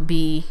what it would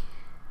be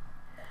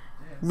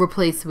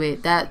replaced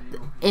with, that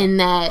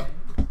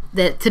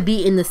to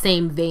be in the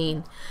same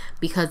vein,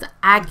 because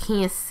I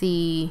can't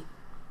see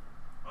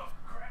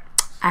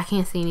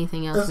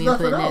anything else being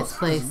put in that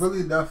place. It's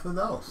really nothing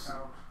else.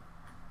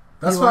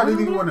 That's why I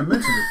didn't even want to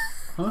mention it.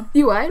 Huh?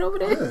 You alright over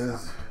there? Yeah.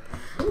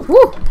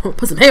 Woo,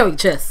 put some hair on your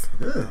chest.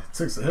 Yeah,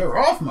 took some hair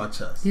off my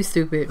chest. You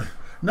stupid.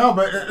 No,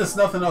 but it's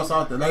nothing else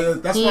out there.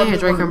 Like, that's he why in here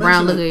drinking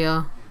brown liquor,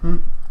 y'all.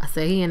 I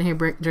said he in here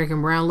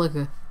drinking brown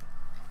liquor.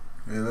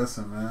 Hey,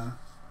 listen, man.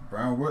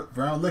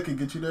 Brown liquor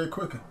get you there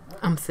quicker.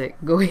 I'm sick.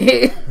 Go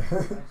ahead.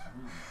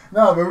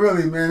 No, but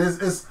really, man,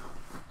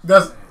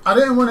 I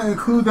didn't want to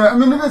include that. I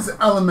mean, it is an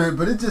element,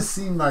 but it just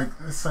seemed like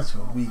it's such a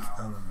weak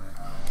element.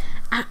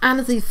 I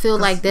honestly feel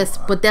like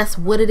that's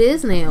what it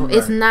is now. Right.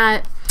 It's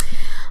not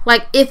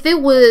like, if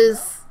it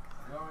wasn't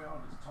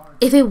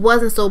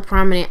so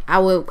prominent, I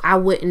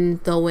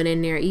wouldn't throw it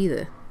in there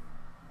either.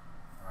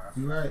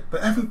 You're right,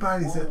 but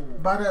everybody's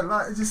by that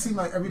line. It just seemed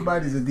like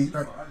everybody's a deep.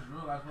 Like,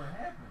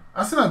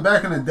 I said, like,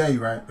 back in the day,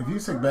 right? If you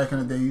took back in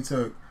the day, you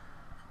took,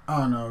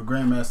 I don't know,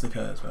 Grandmaster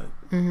Caz, right?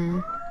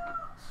 Mm-hmm.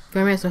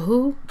 Grandmaster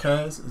who?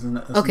 Caz is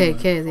okay,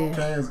 Caz, yeah.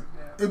 Caz,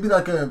 it'd be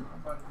like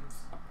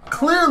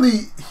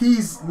clearly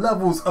he's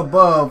levels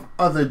above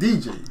other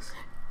DJs.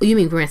 Oh, you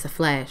mean Grandmaster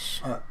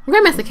Flash?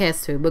 Grandmaster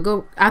Caz too, but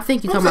I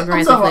think you're talking about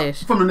Grandmaster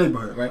Flash from the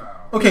neighborhood, right?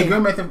 Okay, yeah.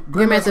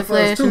 Grandmaster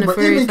Flash too, and the but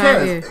Furious even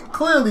Caz,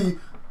 clearly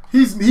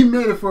he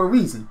made it for a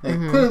reason. Like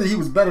clearly he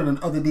was better than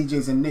other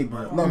DJs in the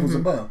neighborhood, levels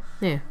above.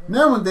 Yeah.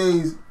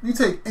 Nowadays, you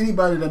take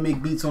anybody that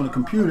make beats on a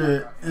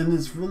computer, and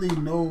there's really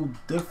no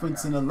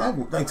difference in the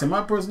level. Like in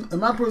my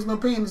personal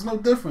opinion, there's no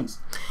difference.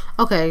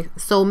 Okay,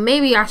 so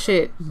maybe I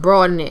should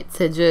broaden it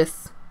to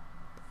just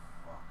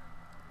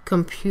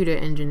computer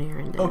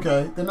engineering. Then.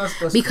 Okay, then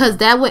that's because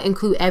that would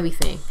include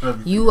everything.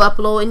 You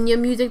uploading your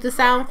music to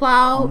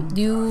SoundCloud,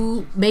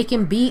 you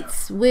making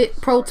beats with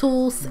Pro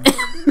Tools.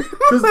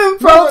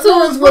 Pro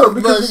Tools with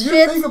because the if you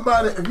shit. think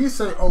about it, if you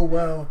say, "Oh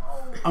well,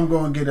 I'm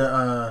gonna get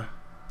a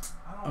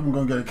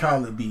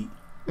Khaled beat,"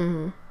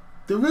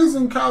 the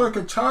reason Khaled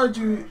could charge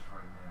you,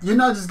 you're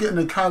not just getting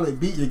a Khaled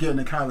beat, you're getting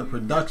a Khaled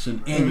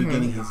production, and you're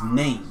getting his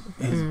name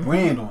and his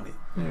brand on it.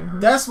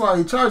 That's why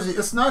he charges you.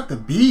 It's not the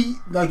beat,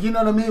 like, you know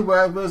what I mean.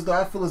 Whereas though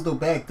I feel as though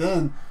back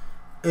then,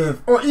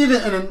 or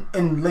even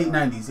in late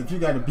 '90s, if you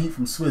got a beat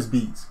from Swiss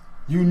Beats,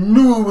 you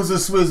knew it was a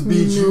Swiss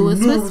beat. You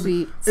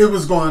knew it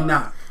was going to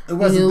knock. It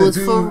wasn't the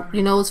dude.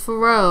 You know it's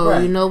Pharrell.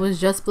 Right. You know it was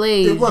Just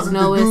Blaze. It wasn't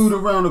the dude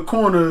around the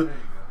corner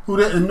who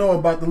didn't know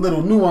about the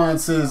little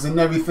nuances and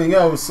everything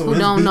else. So who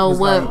don't know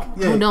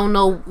who don't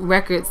know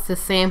records to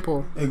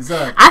sample.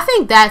 Exactly. I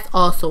think that's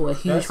also a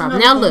huge problem.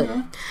 Now look,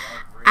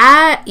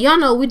 y'all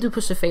know we do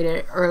Push the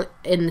Fader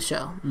in the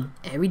show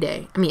every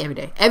day. I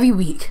mean every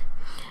week,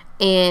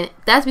 and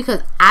that's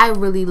because I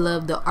really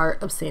love the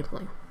art of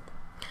sampling.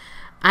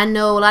 I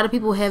know a lot of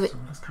people have it. So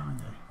that's Kanye.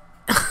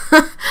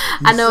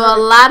 I know a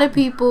lot of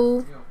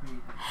people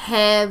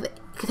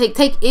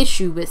take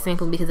issue with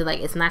sampling because they're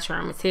like, it's not your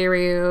own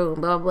material,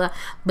 blah blah.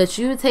 But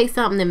you take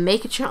something and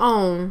make it your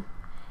own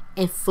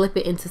and flip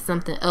it into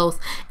something else,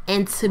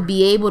 and to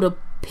be able to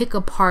pick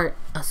apart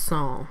a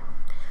song.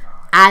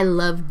 I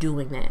love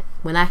doing that.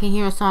 When I can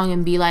hear a song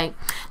and be like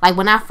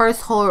when I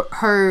first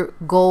heard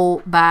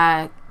 "Gold"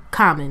 by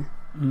Common.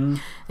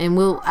 And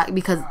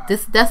because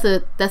that's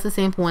a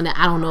sample one that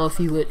I don't know if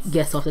you would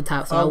guess off the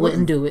top, so I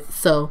wouldn't do it.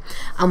 So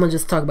I'm gonna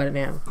just talk about it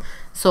now.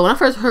 So when I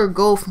first heard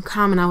 "Gold" from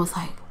Common, I was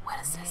like,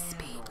 "What is this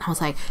beat?" I was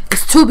like,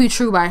 "It's To Be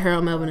True" by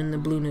Harold Melvin and the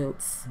Blue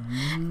Notes.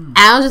 And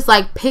I was just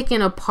like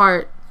picking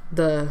apart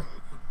the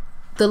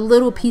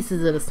little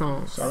pieces of the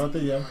song. Shout out to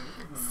you.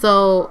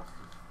 So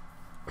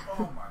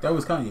that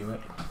was Kanye, right?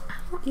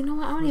 You know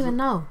what? I don't even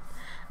know.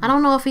 I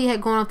don't know if he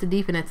had gone off the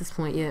deep end at this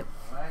point yet.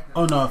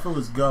 Oh no! If it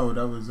was Gold,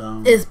 that was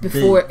It's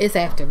before. Big. It's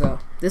after Go.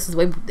 This is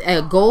way.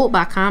 Gold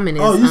by Common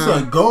is. Oh, you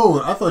said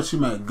Gold. I thought you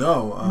meant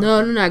Go.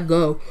 No, not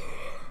Go.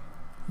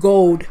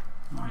 Gold.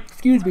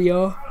 Excuse me,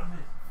 y'all.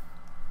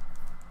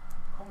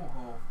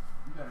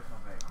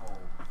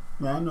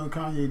 Well, I know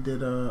Kanye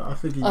did. I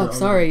think he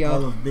did. Y'all.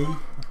 All of B,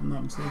 if I'm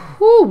not mistaken.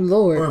 Woo,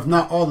 Lord. Or if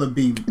not all of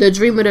B. The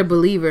Dreamer, the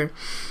Believer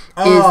is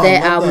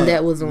that album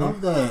that was on.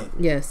 Love that.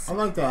 Yes. I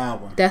like that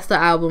album. That's the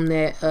album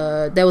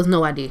that was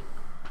No ID.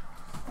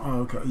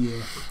 Oh, okay,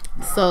 yeah.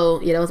 So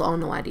yeah, that was all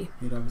No ID.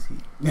 Yeah, that was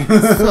heat.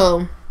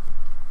 So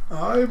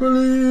I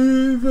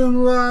believe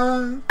in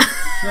life.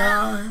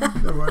 Shine,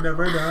 the one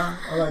never die.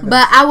 I like that.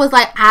 But I was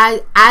like,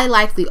 I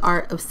like the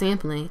art of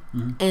sampling,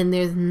 and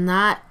there's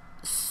not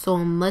so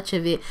much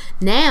of it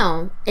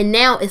now. And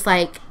now it's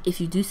like, if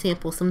you do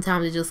sample,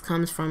 sometimes it just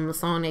comes from a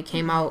song that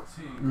came out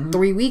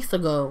 3 weeks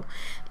ago,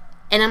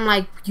 and I'm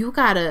like, y'all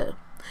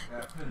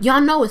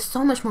know it's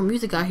so much more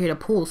music out here to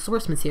pull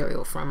source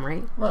material from,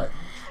 right? Right.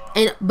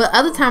 But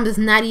other times it's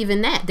not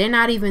even that. They're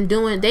not even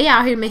doing. They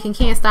out here making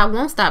Can't Stop,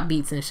 Won't Stop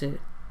beats and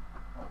shit.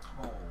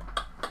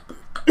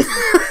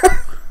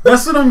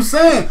 That's what I'm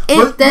saying.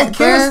 But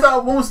Can't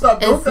Stop, Won't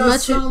Stop. Don't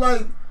that sound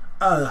like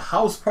a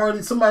house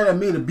party? Somebody that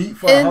made a beat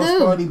for a house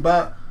party.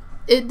 But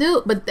it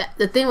do. But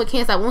the thing with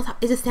Can't Stop, Won't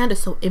Stop, it just sounded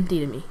so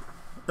empty to me.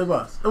 It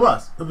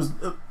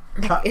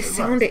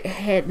sounded. It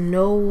had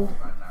no.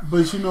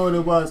 But you know what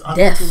it was? I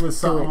think it was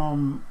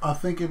something. I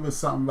think it was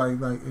something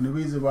like, and the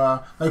reason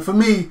why, like for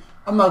me,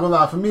 I'm not gonna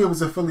lie. For me, it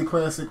was a Philly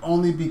classic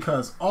only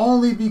because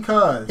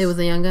it was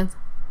the Young Guns.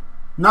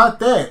 Not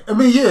that. I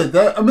mean, yeah,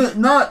 that. I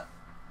mean, not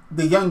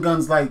the Young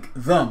Guns like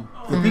them,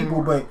 the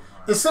people, but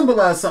it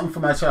symbolized something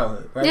from my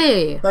childhood, right?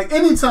 Yeah. Like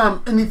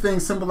anytime anything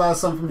symbolized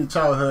something from your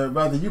childhood,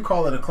 whether you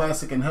call it a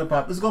classic in hip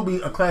hop, it's gonna be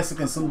a classic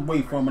in some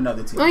way, form,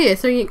 another to you. Oh yeah,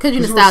 so because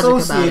you're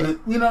nostalgic about it.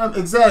 You know,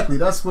 exactly.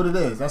 That's what it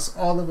is. That's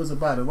all it was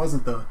about. It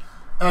wasn't the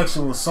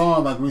actual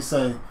song like we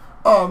say.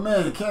 Oh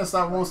man, Can't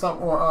Stop, Won't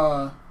Stop,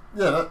 or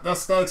yeah, that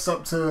stacks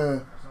up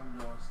to,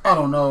 I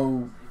don't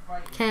know.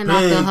 Can't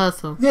Knock the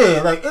Hustle.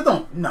 Yeah, like it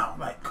don't. No,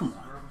 like come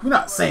on. We're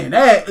not saying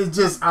that. It's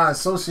just I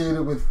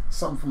associated with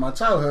something from my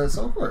childhood,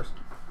 so of course.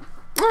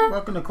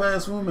 Walking the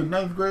classroom in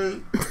 9th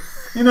grade.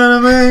 You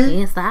know what I mean?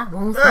 Can't stop,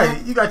 won't stop.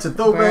 Right, you got your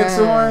throwbacks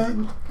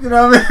on. You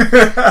know what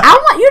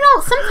I mean?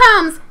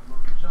 Sometimes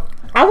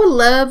I would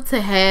love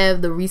to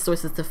have the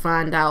resources to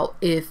find out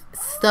if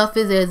stuff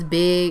is as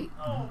big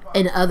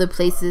in other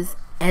places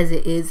as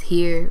it is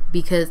here,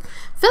 because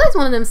Philly's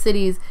one of them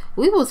cities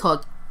we will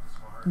talk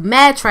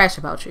mad trash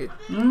about you,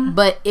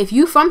 but if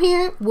you from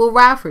here, we'll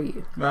ride for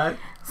you. Right.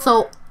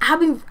 So I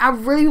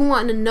really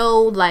wanting to know,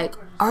 like,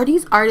 are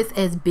these artists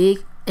as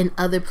big in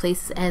other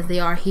places as they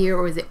are here,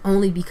 or is it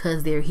only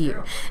because they're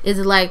here? Is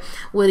it like,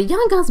 were the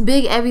Young Guns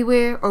big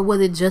everywhere, or was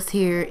it just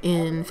here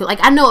in Philly? Like,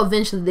 I know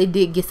eventually they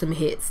did get some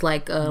hits,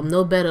 like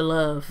No Better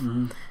Love.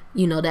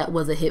 You know, that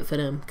was a hit for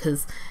them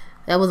because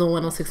that was on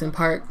 106 in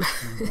Park.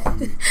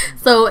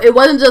 So it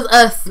wasn't just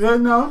us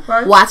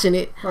watching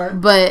it.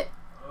 Right. But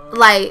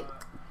like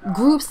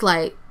groups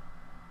like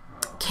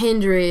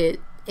Kindred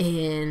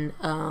and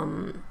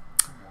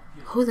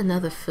who's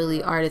another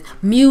Philly artist?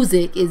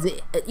 Music is,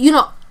 you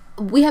know,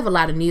 we have a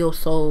lot of neo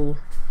soul,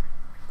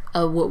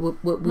 what we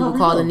would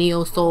call the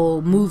neo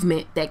soul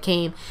movement that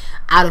came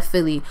out of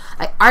Philly.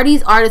 Like, are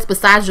these artists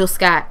besides Jill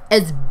Scott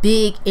as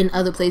big in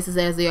other places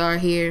as they are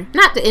here?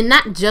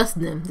 Not just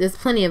them. There's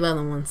plenty of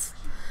other ones,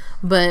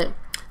 but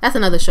that's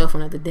another show for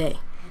another day.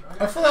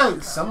 I feel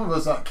like some of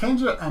us are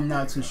Kendrick. I'm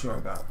not too sure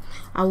about.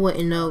 I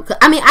wouldn't know.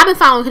 I mean, I've been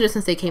following Kendrick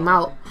since they came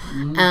out,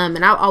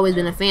 and I've always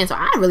been a fan. So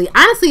I really,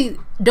 honestly,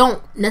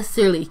 don't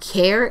necessarily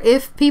care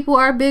if people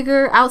are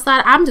bigger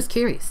outside. I'm just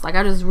curious. Like,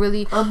 I just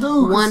really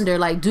wonder,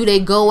 like, do they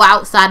go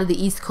outside of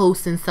the East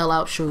Coast and sell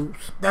out shows?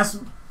 That's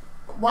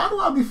why do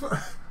I be?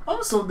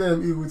 I'm so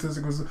damn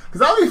egotistical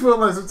because I be feeling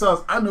like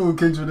sometimes I know who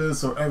Kendrick is,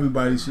 so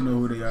everybody should know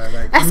who they are.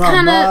 Like, that's in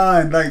my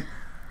mind, like.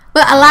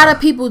 But a lot of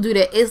people do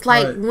that. It's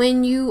like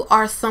when you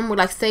are somewhere,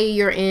 like say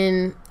you're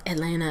in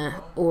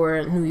Atlanta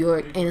or New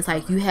York, and it's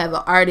like you have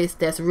an artist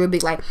that's real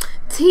big, like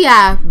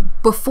T.I.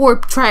 before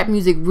trap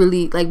music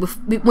really, like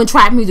when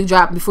trap music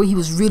dropped, before he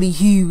was really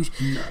huge.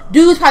 No.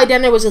 Dudes probably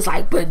down there was just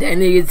like, but that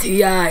nigga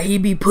T.I., he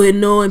be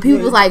putting on. People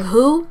was like,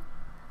 who?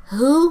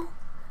 No.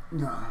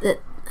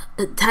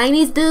 The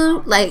tiniest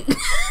dude? Like,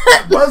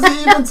 was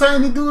he even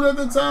tiny dude at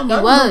the time? He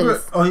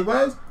was. Oh, he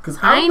was? Because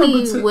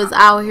Tiny was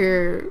out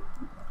here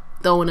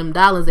throwing them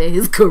dollars at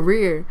his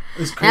career.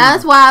 It's crazy. And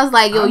that's why I was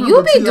like, yo,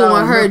 you be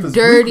doing her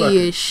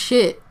dirty as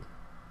shit.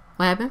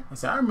 What happened? I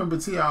said, I remember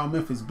T.I. on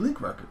Memphis Bleak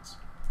Records.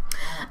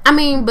 I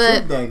mean,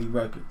 but Big Daddy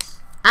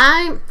Records.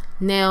 I'm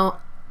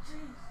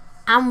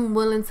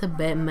willing to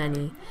bet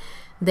money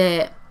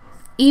that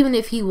even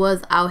if he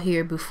was out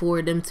here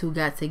before them two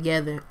got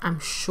together, I'm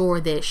sure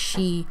that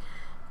she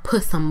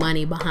put some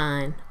money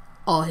behind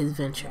all his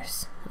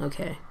ventures.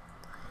 Okay.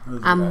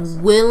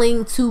 I'm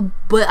willing to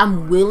bet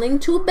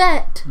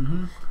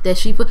that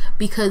she put,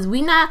 because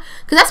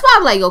that's why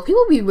I'm like, yo,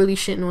 people be really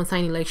shitting on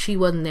Tiny like she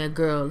wasn't that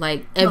girl.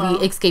 Like every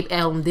Escape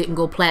album didn't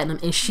go platinum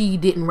and she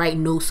didn't write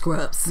no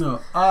scrubs.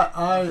 No,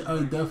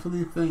 I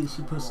definitely think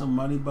she put some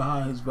money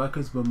behind his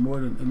records, but more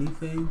than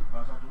anything,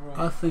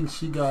 I think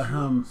she got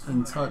him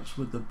in touch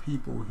with the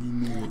people he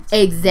needed.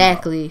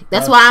 Exactly.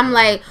 That's why I'm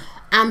like,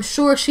 I'm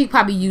sure she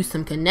probably used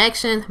some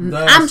connections.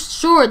 I'm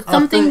sure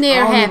something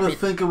there happened. I don't even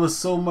think it was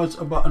so much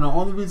about. And the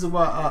only reason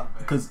why,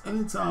 because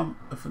anytime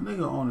if a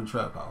nigga own a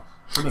trap house,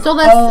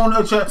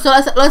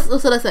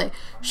 let's say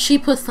she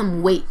put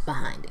some weight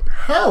behind it.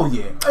 Hell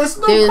yeah, it's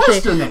no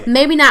question that.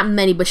 Maybe not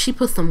many, but she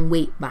put some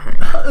weight behind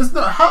it. It's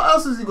not. How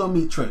else is he gonna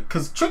meet Trick?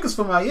 Because Trick is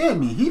from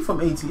Miami. He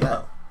from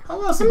ATL. How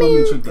else gonna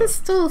meet Trick? It's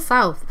still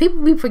South.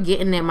 People be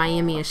forgetting that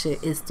Miami and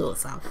shit is still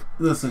South.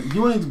 Listen,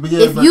 you ain't.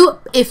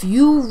 If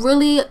you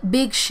really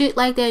big shit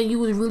like that, and you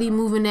was really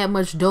moving that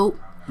much dope.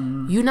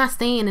 You're not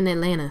staying in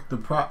Atlanta.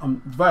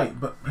 Right,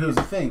 but here's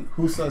the thing: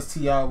 who says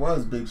T.I.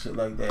 was big shit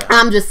like that?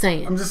 I'm just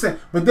saying.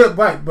 But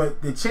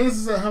but the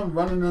chances of him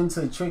running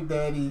into Trick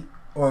Daddy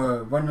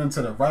or running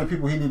into the right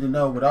people he need to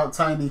know without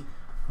Tiny,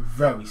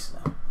 very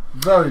slim.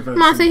 Very,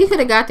 very. I say he could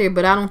have got there,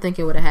 but I don't think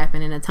it would have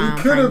happened in a time.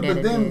 He could have,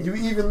 but then you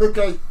even look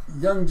at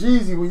Young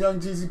Jeezy when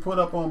Young Jeezy put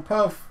up on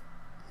Puff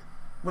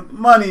with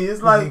money.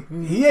 It's like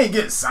he ain't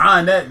get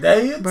signed that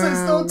day. It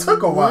still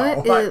took a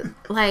while.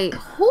 Like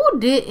who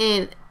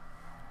didn't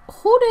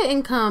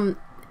come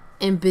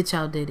and bitch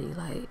out Diddy?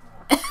 Like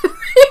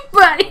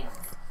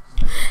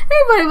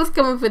everybody was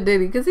coming for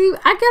Diddy because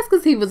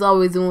he was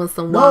always doing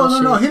some wild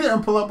shit. No, he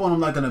didn't pull up on him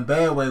like in a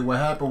bad way. What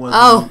happened was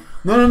no.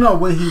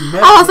 When he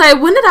met, I was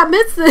like, when did I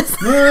miss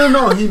this?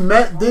 No. He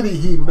met Diddy.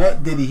 He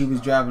was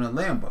driving a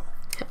Lambo.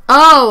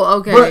 Oh,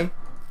 okay. But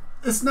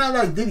it's not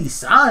like Diddy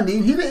signed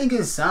him. He didn't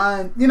get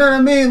signed. You know what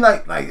I mean?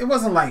 Like it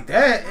wasn't like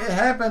that. It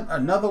happened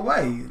another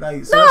way.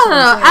 Like so no.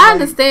 I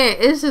understand.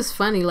 It's just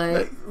funny.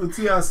 Like when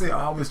T.I. said,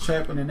 I was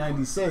trapping in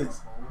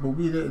 '96, but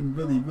we didn't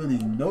really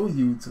know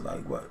you to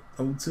like what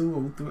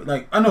 02, 03.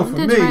 Like I know for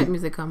me, trap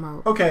music come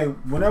out. Okay,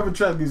 whenever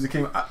trap music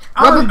came out,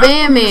 Rubber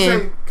Band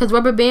Man, because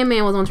Rubber Band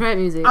Man was on trap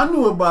music. I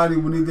knew about it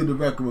when he did the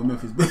record with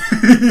Memphis.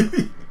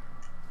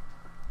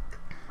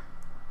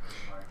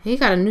 He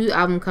got a new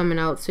album coming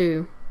out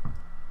too.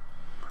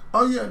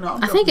 Oh yeah, no.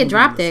 I think it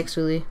dropped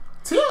actually.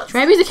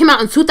 Trap music came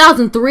out in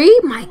 2003.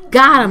 My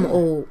God, I'm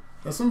old.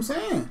 That's what I'm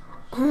saying.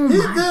 Oh he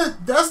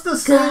did. That's the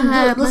same.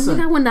 God, listen,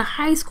 I went to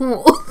high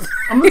school.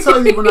 I'm gonna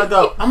tell you when I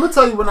got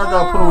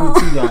put on the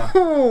T.I.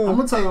 I'm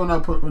gonna tell you when they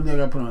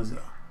got put on the T.I.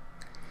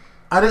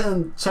 I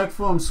didn't check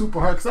for him super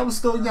hard because I was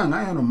still young.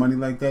 I had no money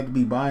like that to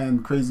be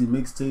buying crazy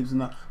mixtapes and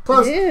that.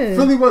 Plus,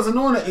 Philly wasn't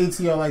on the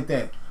ATL like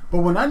that.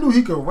 But when I knew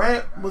he could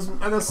rap, was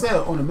like I said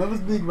on the Memphis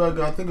Bleak record.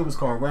 I think it was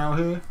called Round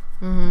Here.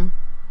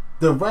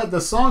 the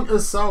song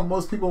itself,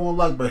 most people won't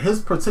like, but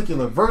his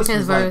particular verse His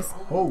was verse.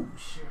 like, oh,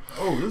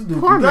 this dude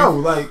Poor can go.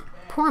 Memphis. Like,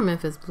 Poor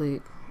Memphis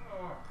Bleak.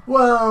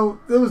 well,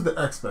 it was the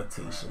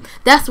expectation.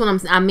 That's what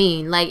I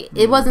mean. Like,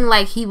 it wasn't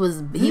like he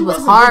was wasn't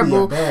horrible,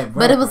 really a bad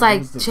but it was rapper. like, It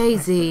was the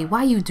Jay-Z,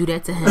 why you do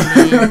that to him,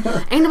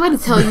 man? Ain't nobody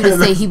tell you to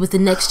say he was the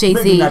next Maybe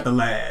Jay-Z. not the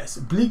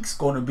last. Bleak's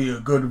gonna be a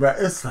good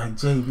rapper. It's like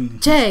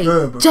JB. Jay,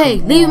 good, but Jay,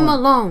 come leave him on.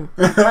 alone.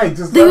 Like,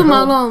 just Leave let him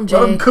alone,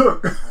 Let him Jay.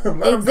 cook. Let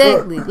him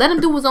Exactly. cook. Let him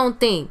do his own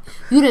thing.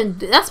 You didn't.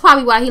 That's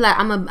probably why he like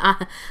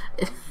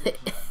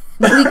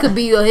he could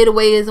be a hit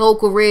away his whole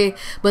career,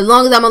 but as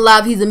long as I'm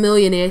alive, he's a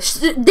millionaire.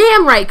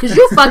 Damn right, because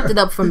you fucked it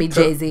up for me,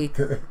 Jay-Z.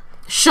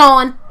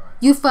 Sean,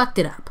 you fucked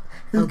it up.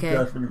 Okay,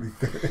 Definitely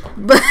did.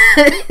 but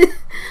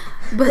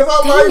Because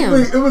I like damn,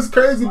 Bleak. It was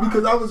crazy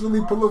because I was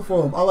really pulling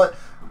for him. I liked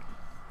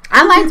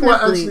Memphis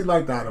actually Bleak.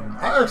 liked out of him.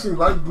 I actually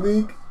like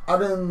Bleak. I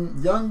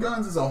didn't Young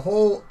Guns as a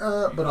whole,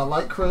 but I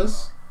like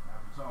Chris.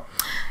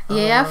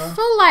 Yeah, I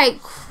feel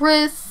like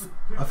Chris.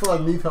 I feel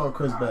like Neef held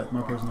Chris back.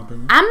 My personal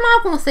opinion. I'm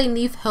not gonna say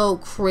Neef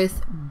held Chris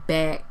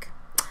back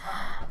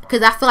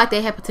because I feel like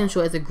they had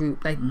potential as a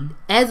group. Like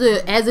as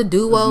a duo, As a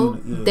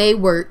unit, yeah. they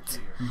worked.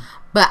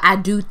 But I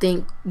do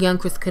think Young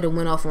Chris could have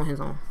went off on his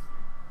own.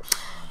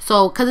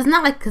 So, because it's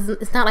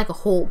not like a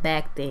hold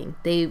back thing.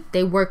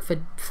 They work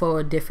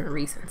for different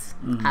reasons.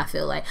 I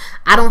feel like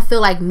I don't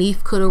feel like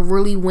Neef could have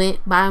really went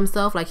by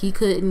himself. Like he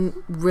couldn't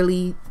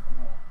really.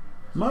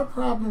 My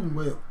problem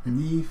with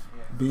Neef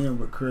being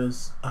with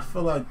Chris, I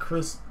feel like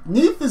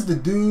Neef is the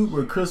dude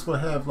where Chris will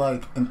have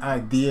like an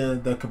idea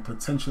that could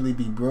potentially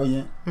be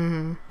brilliant.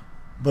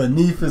 But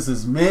Neef is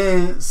his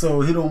man,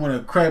 so he don't want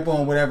to crap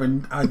on whatever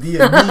idea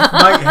Neef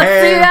might See,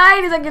 have. I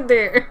ain't take it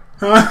there.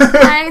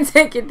 I ain't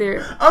take it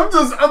there.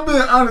 I'm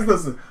being honest.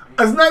 Listen,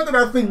 it's not that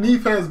I think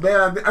Neef has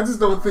bad ideas. I just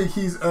don't think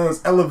he's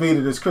as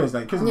elevated as Chris.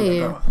 Like Chris, was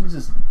Yeah.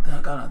 like,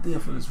 I got an idea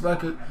for this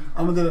record.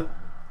 I'm gonna do it.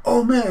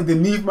 Oh man,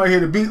 then Neef might hear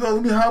the beat. Oh,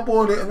 let me hop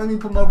on it and let me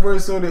put my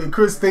verse on it. And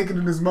Chris thinking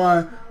in his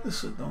mind, this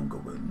shit don't go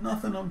with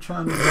nothing I'm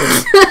trying to do.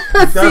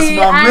 That's See,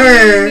 my I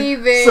man. ain't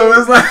even- So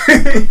it's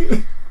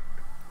like,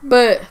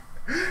 But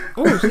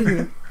oh, excuse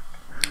me.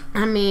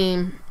 I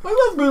mean, like,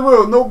 let's be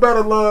real. No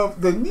Better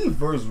Love. The Neef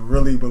verse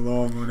really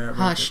belong on that record.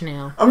 hush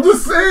now. I'm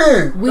just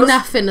saying. We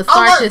not finna I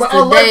start like- this but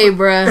I today, like-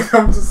 bruh.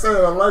 I'm just saying.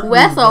 I like. Well,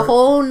 that's Neef, a but-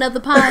 whole nother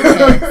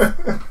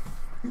podcast.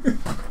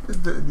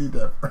 Didn't need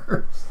that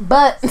first.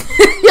 But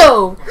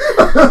yo,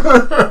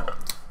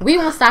 we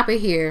gonna stop it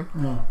here,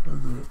 No,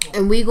 that's it.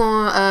 and we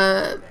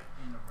gonna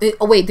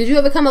oh wait, did you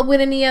ever come up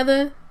with any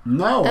other?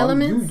 No,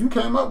 Elements? you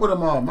came up with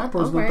them all. My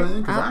personal Alright.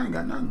 opinion, because I ain't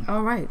got nothing.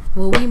 All right,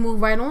 well we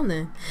move right on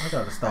then. I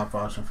gotta stop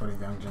vouching for the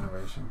young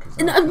generation. Cause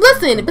And,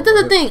 listen, but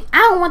that's the thing. I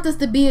don't want this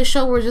to be a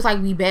show where it's just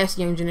like we bash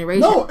the young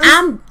generation. No, it's-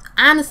 I'm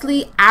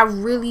honestly, I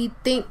really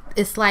think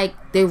it's like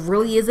there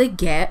really is a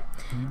gap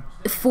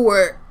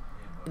for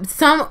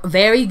some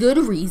very good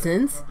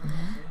reasons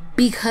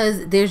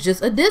because there's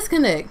just a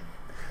disconnect.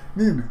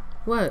 Nina,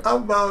 What? I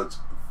vouch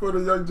for the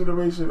young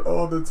generation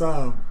all the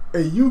time,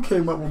 and you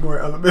came up with more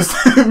elements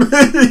than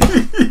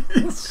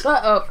me.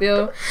 Shut up,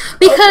 yo.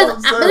 Because what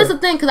I'm but saying. that's the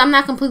thing, because I'm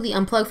not completely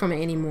unplugged from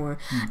it anymore.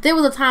 There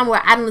was a time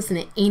where I didn't listen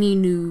to any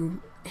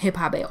new hip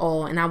hop at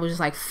all, and I was just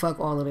like, fuck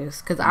all of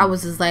this, because I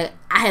was just like,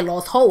 I had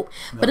lost hope.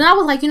 But then I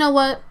was like, you know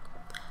what?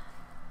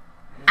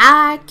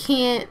 I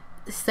can't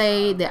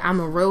say that I'm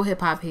a real hip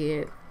hop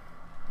head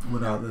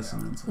Without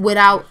listening to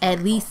without at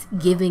least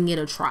giving it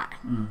a try.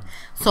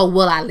 So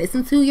will I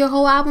listen to your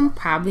whole album?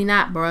 Probably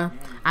not, bruh.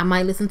 I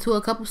might listen to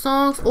a couple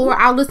songs, or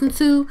I'll listen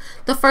to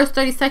the first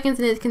 30 seconds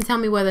and it can tell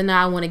me whether or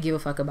not I want to give a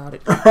fuck about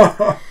it.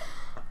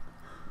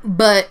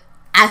 But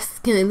I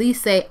can at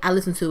least say I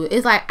listen to it.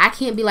 It's like I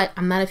can't be like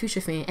I'm not a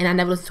Future fan and I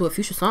never listen to a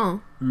Future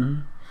song.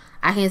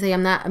 I can't say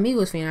I'm not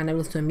Amigos fan. I never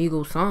listen to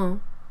Amigos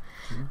song.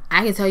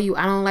 I can tell you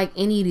I don't like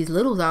any of these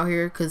littles out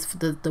here because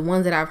the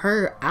ones that I've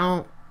heard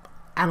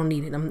I don't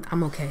need it.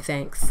 I'm okay,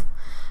 thanks.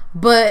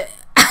 But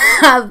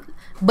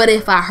but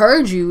if I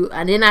heard you,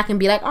 then I can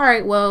be like, all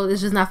right, well,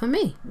 it's just not for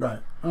me. Right,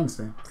 I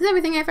understand. Because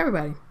everything ain't for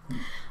everybody.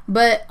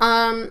 But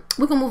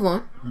we can move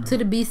on to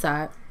the B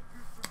side.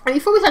 And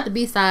before we start the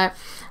B side,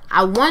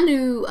 I want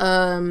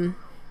to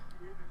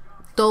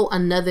throw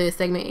another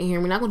segment in here.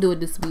 We're not gonna do it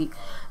this week,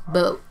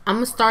 but I'm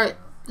gonna start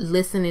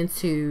listening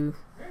to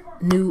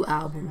new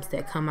albums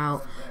that come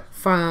out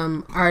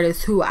from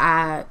artists who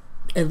I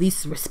at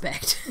least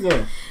respect.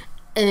 Yeah.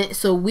 And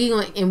so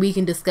we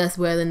can discuss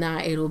whether or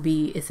not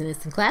it's an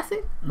instant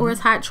classic or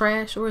it's hot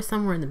trash or it's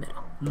somewhere in the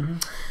middle.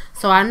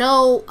 So I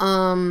know,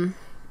 I'm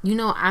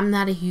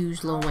not a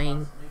huge Lil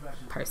Wayne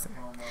person,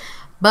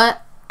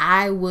 but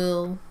I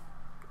will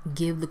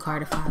give the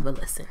Carter 5 a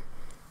listen.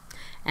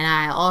 And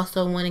I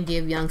also want to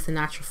give Young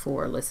Sinatra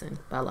 4 a listen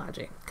by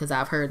Logic because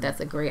I've heard that's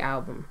a great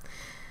album.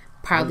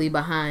 Probably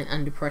behind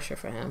Under Pressure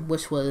for him,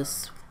 which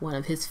was one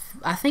of his,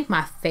 I think,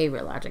 my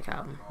favorite Logic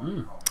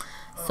album.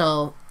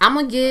 So I'm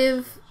gonna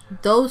give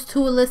those two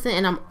a listen,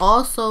 and I'm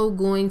also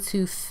going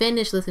to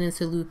finish listening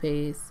to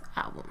Lupe's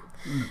album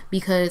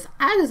because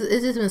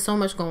it's just been so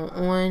much going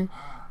on,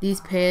 these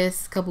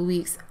past couple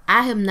weeks,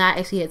 I have not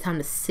actually had time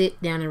to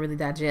sit down and really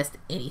digest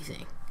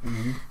anything.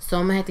 So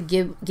I'm gonna have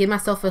to give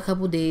myself a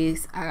couple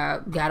days. I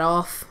got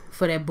off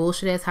for that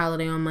bullshit ass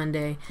holiday on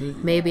Monday.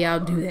 Maybe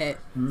I'll do that.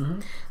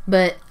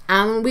 But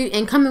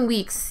in coming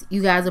weeks,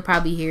 you guys will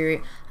probably hear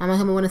it. I'm gonna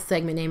come up with a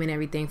segment name and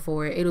everything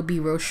for it. It'll be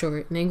real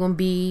short. It ain't gonna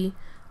be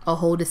a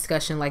whole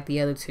discussion like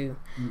the other two.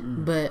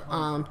 But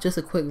just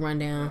a quick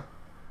rundown,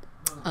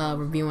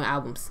 reviewing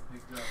albums.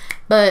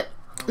 But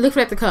look for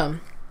that to come.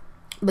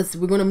 But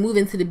we're gonna move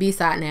into the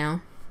B-side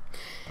now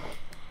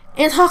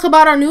and talk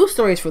about our news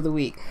stories for the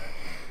week.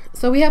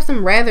 So we have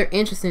some rather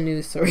interesting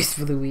news stories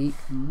for the week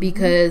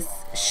because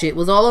shit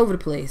was all over the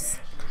place.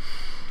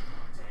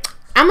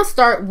 I'm going to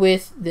start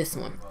with this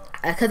one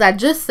because I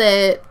just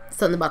said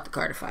something about the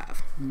Carter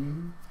 5.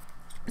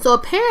 So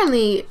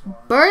apparently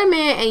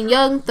Birdman and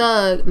Young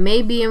Thug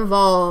may be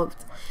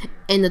involved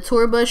in the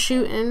tour bus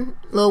shooting,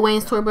 Lil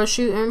Wayne's tour bus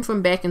shooting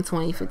from back in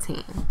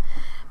 2015.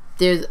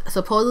 There's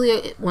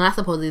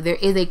there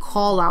is a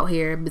call out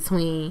here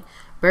between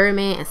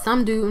Birdman and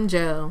some dude in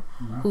jail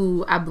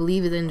who I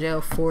believe is in jail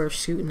for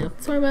shooting up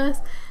the tour bus,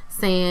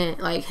 saying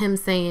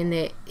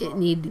that it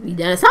need to be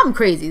done. It's something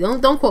crazy.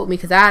 Don't quote me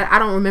because I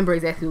don't remember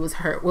exactly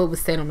what was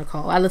said on the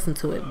call. I listened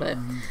to it, but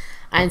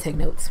I didn't take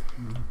notes.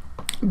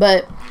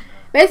 But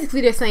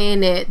basically, they're saying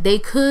that they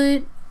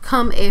could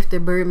come after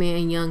Birdman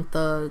and Young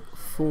Thug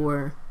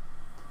for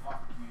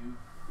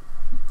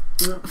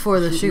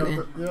the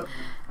shooting.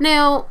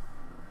 Now,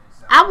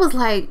 I was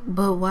like,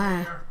 but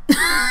why?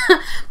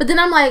 But then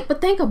I'm like,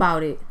 but think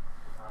about it.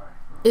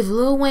 If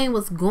Lil Wayne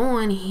was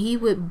gone, he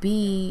would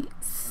be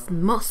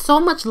so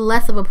much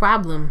less of a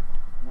problem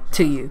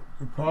to you.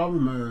 The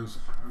problem is,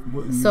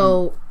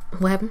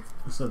 what happened?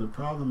 So the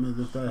problem is,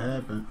 if that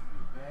happened,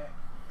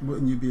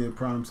 wouldn't you be a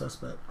prime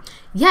suspect?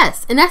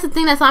 Yes, and that's the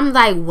thing. I'm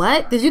like,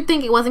 what? Did you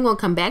think it wasn't going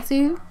to come back to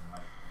you?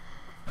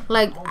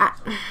 Like, I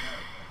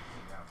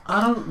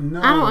don't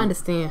know. I don't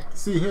understand.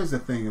 See, here's the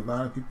thing. A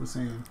lot of people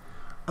saying,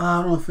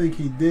 I don't think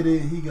he did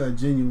it. He got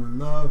genuine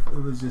love.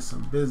 It was just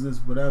some business,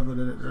 whatever.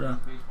 Da, da, da.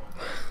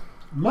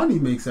 Money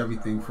makes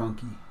everything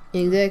funky.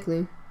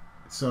 Exactly.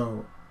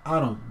 So, I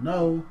don't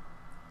know.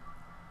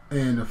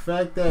 And the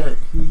fact that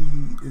he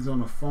is on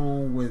the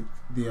phone with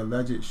the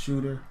alleged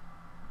shooter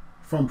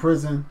from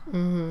prison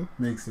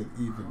makes it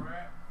even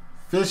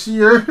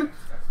fishier.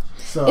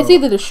 So it's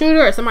either the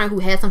shooter or somebody who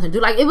had something to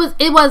do. Like it was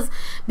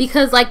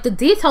because like the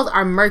details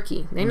are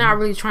murky. They're not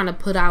really trying to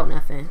put out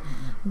nothing.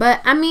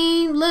 But I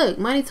mean, look,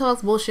 money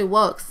talks, bullshit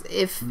walks.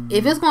 If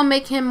it's gonna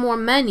make him more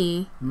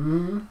money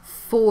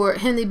for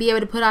him to be able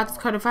to put out this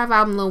Carter 5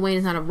 album, Lil Wayne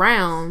is not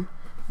around,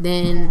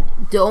 then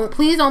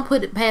please don't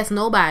put it past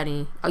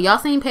nobody. Are y'all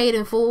seen Paid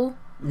in Full?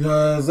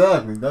 Yeah,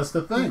 exactly. That's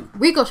the thing.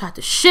 Rico shot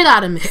the shit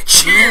out of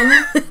Mitch.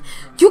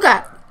 You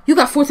got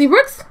 14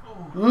 bricks?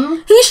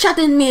 He shot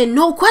that man,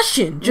 no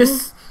question.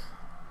 Just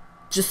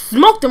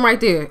smoked him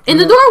right there in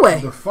the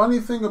doorway. The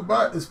funny thing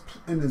about it is,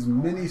 and there's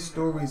many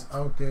stories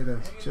out there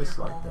that's just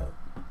like that.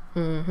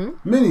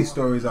 Many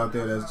stories out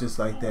there that's just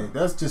like that.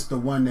 That's just the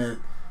one that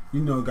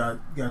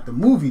got the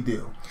movie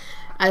deal.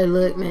 I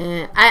look,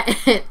 man.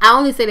 I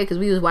only say that because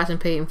we was watching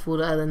Paid in Full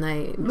the other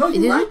night. No,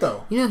 you're right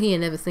though. You know he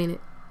had never seen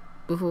it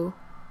before.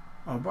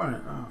 Oh,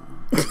 Brian. I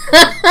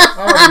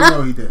already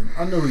know he didn't.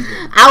 I know he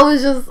didn't. I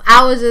was just,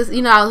 I was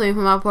waiting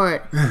for my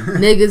part.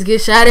 Niggas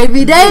get shot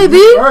every day, B.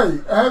 Right,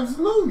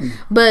 absolutely.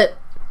 But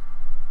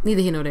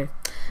neither here nor there.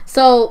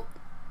 So,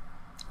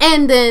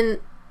 and then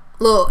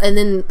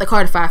the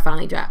Carter 5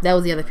 finally dropped. That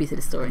was the other piece of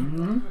the story.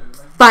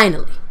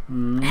 Finally.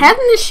 Hasn't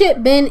this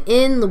shit been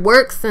in the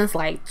works since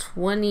like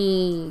 5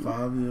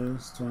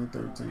 years,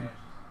 2013.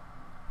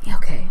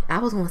 Okay, I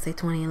was gonna say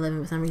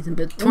 2011 for some reason,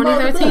 but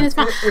 2013 is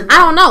fine. I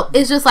don't know.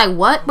 It's just like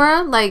what,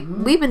 bro? Like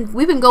we've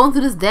been going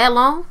through this that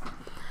long,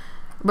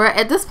 bro.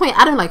 At this point,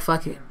 I don't like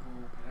fuck it.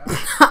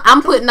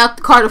 I'm putting out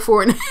the Carter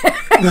 4 and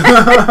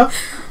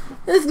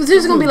This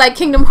is gonna be like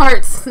Kingdom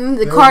Hearts,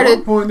 the Carter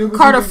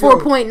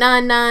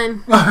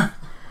 4.99.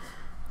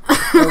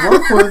 At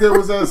one point, there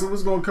was it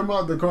was gonna come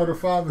out the Carter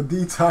 5 a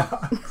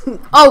detox.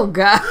 Oh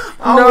God!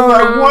 I was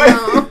like, what?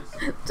 No.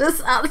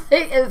 I'll just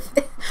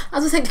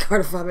take the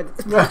Carter 5 at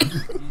this point.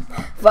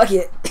 Fuck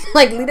it.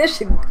 Like, leave that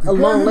shit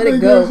alone. Let it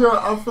go.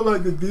 I feel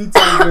like the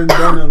detox been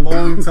done a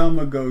long time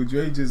ago.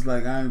 Dre just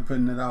like, I ain't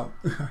putting it out.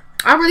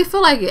 I really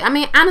feel like it. I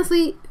mean,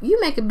 honestly,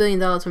 you make $1 billion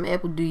from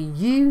Apple. Do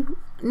you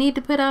need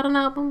to put out an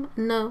album?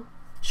 No.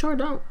 Sure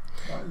don't.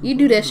 You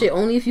do that shit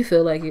only if you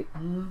feel like it.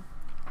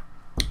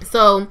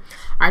 So,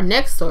 our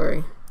next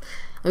story.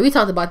 And we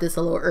talked about this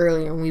a little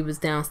earlier when we was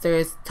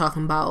downstairs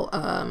talking about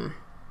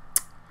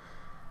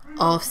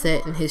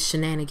Offset and his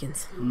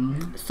shenanigans.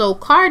 So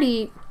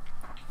Cardi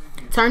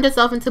turned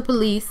herself into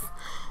police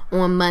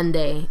on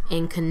Monday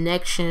in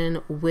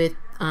connection with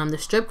the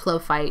strip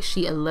club fight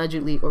she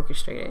allegedly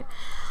orchestrated.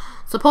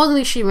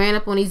 Supposedly she ran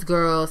up on these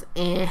girls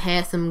and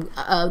had some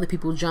other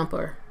people jump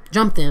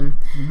them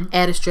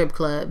at a strip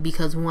club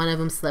because one of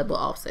them slept with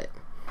Offset.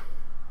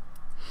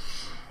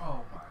 Oh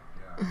my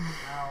God.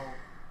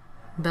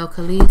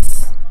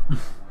 Belcalis.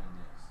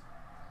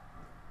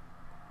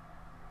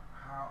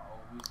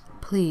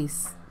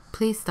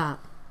 please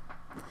stop.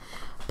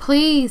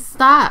 Please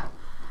stop.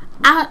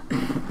 I've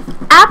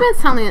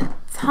been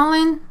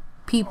telling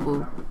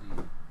people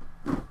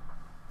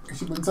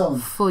She been telling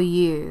me. for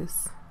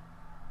years.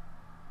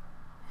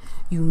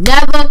 You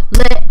never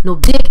let no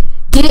dick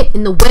get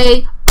in the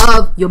way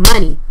of your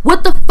money.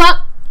 What the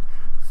fuck?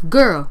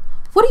 Girl,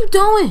 what are you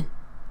doing?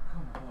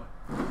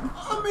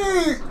 I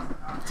mean,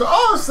 to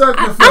all certain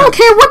I don't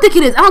care what dick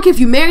it is. I don't care if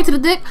you're married to the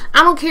dick.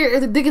 I don't care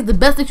if the dick is the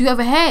best dick you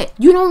ever had.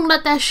 You don't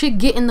let that shit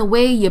get in the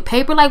way of your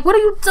paper. Like, what are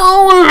you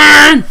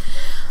doing?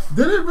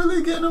 Did it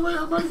really get in the way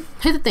of money?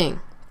 Here's the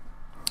thing.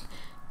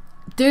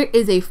 There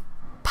is a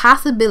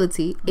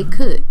possibility it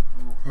could.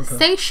 Okay.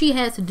 Say she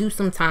has to do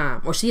some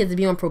time, or she has to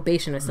be on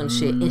probation or some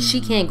shit, and she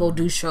can't go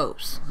do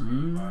shows,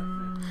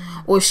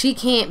 or she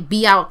can't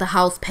be out the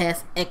house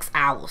past X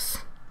hours.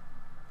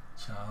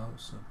 Child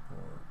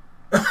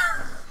support.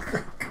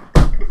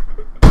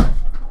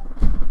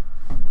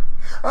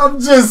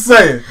 I'm just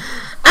saying.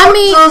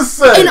 Just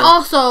saying. and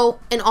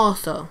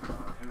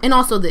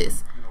also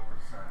this.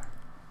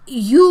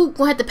 You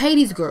gonna have to pay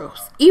these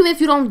girls, even if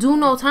you don't do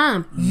no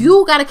time.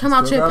 You gotta come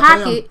out Still your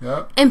gotta pay 'em. pocket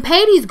Yep. and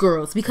pay these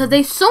girls because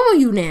they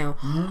suing you now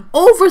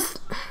over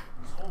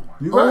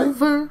You right.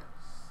 over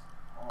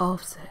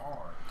Offset,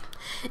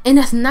 and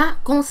that's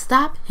not gonna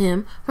stop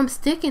him from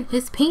sticking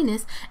his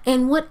penis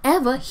in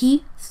whatever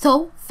he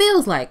so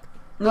feels like.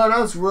 No,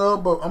 that's real,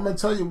 but I'm gonna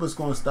tell you what's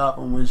gonna stop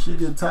him when she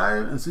get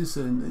tired and she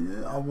said,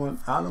 "Yeah, I want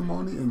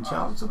alimony and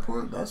child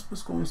support." That's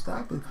what's gonna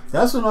stop it.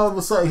 That's when all of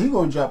a sudden he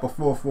gonna drop a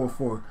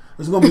 444.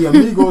 It's gonna be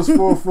Amigos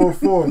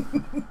 444.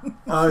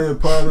 I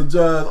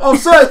apologize. Oh,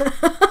 shit!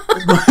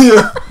 It's gonna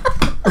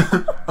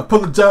be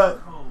apologize.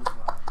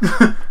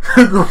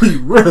 It's gonna be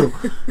real.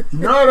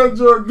 Now that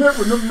you're get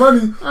with the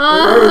money.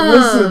 Hey,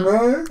 listen,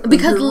 man.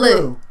 Because Get look,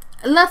 real.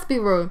 let's be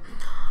real.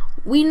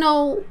 We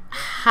know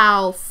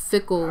how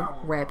fickle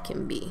rap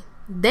can be.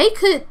 They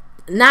could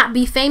not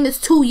be famous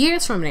 2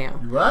 years from now,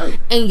 Right.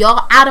 and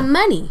y'all out of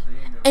money.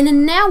 And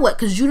then now what?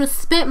 Because you done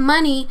spent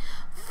money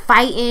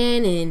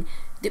fighting and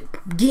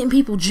getting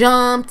people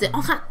jumped and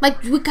all kind.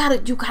 Like you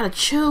gotta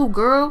chill,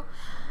 girl.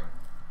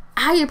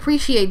 I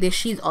appreciate that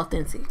she's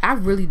authentic. I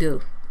really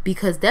do,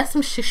 because that's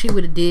some shit she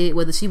would have did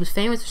whether she was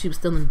famous or she was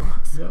still in the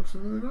Bronx. You're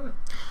absolutely right.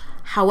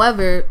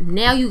 However,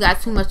 now you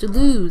got too much to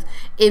lose.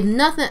 If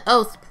nothing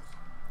else,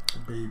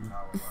 Baby.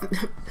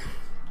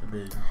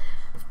 Baby.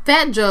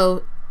 Fat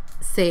Joe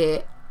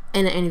said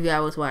in an interview I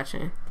was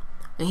watching,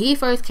 when he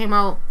first came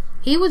out,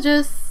 he would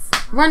just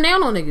run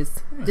down on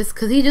niggas just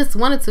because he just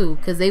wanted to,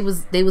 because they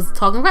was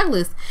talking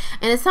reckless.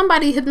 And if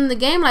somebody hit him in the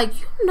game, like,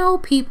 you know,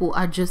 people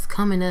are just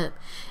coming up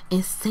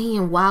and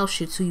saying wild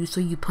shit to you,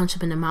 so you punch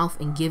them in the mouth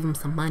and give them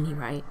some money,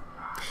 right?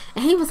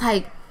 And he was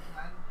like,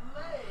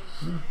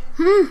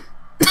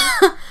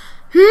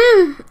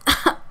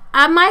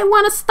 I might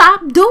want to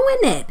stop doing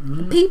that.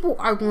 People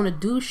are going to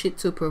do shit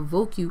to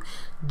provoke you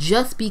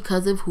just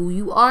because of who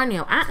you are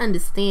now. I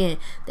understand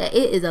that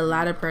it is a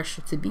lot of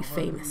pressure to be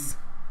famous,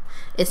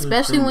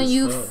 especially when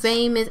you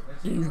famous.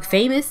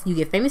 You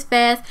get famous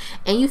fast,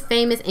 and you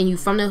famous, and you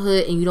from the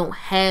hood, and you don't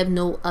have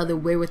no other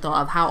wherewithal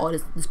of how all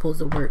this is supposed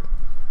to work.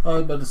 I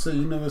was about to say,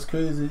 you know what's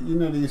crazy? You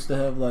know they used to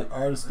have like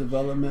artist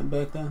development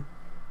back then?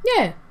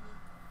 Yeah.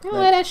 You don't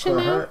Like, have that shit for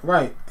now. her,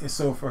 right. And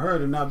so for her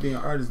to not be an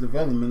artist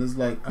development is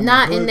like I'm a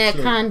Not in hood that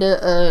chick. kind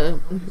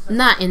of,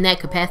 not in that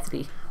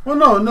capacity. Well,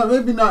 no,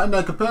 maybe not in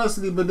that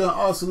capacity, but then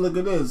also look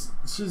at this.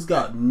 She's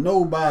got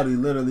nobody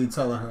literally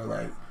telling her,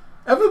 like,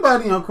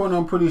 everybody in her corner,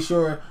 I'm pretty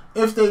sure,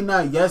 if they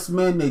not yes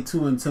men, they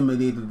too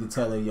intimidated to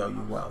tell her, yo,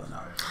 you wildin'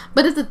 out.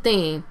 But it's the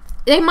thing.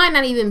 They might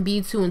not even be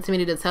too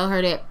intimidated to tell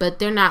her that, but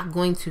they're not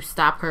going to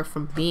stop her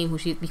from being who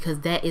she is,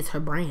 because that is her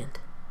brand.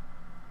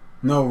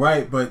 No,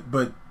 right, but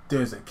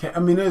there's I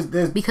mean,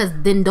 there's Because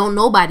then don't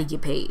nobody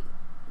get paid.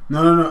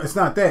 No, it's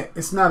not that.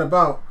 It's not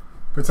about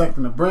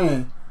protecting the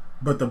brand,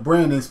 but the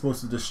brand is supposed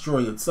to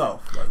destroy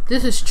itself. Like,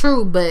 This is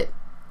true, but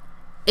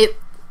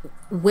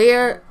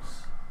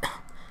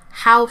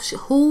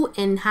who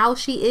and how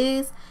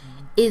she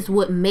is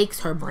what makes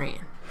her brand.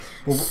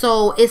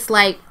 So it's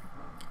like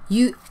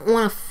you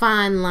on a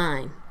fine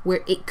line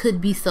where it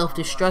could be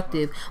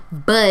self-destructive,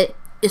 but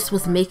it's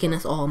what's making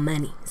us all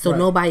money. So Right.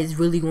 nobody's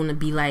really going to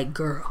be like,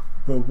 girl.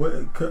 but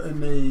what couldn't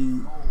they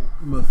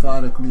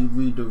methodically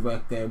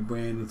redirect that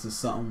brand into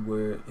something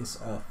where it's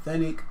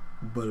authentic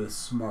but it's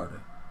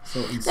smarter?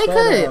 So They instead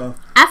could. of,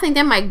 I think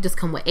that might just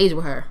come with age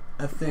with her.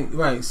 I think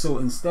right. So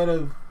instead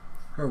of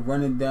her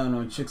running down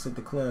on chicks at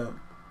the club,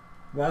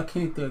 why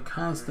can't there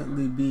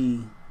constantly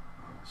be?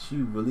 She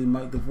really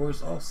might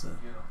divorce Offset.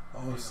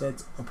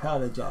 Offset's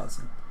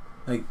apologizing,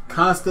 like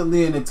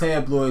constantly in the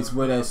tabloids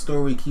where that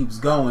story keeps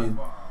going,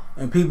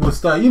 and people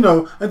start,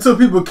 until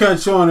people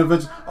catch on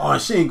eventually. Oh,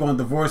 she ain't gonna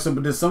divorce him,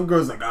 but there's some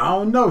girls like, I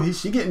don't know.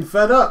 She getting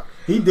fed up.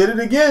 He did it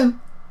again.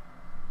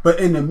 But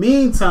in the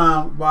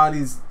meantime, while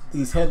these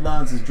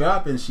headlines is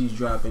dropping, she's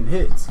dropping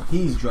hits.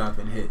 He's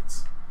dropping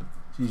hits.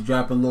 She's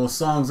dropping little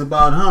songs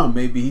about him.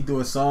 Maybe he do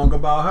a song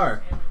about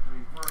her.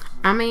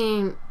 I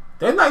mean,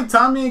 They like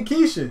Tommy and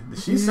Keisha.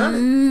 She said it.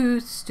 You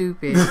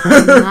stupid.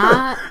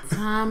 Not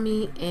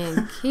Tommy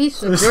and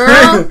Keisha,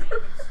 girl.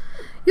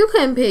 You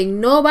couldn't pick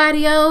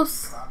nobody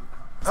else.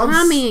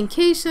 Tommy and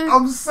Keisha.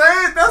 I'm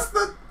saying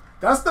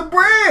that's the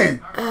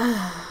brand.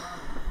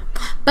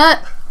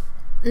 But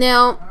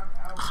now,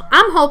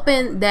 I'm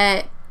hoping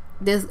that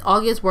this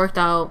all gets worked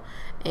out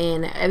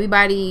and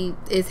everybody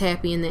is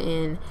happy in the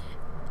end,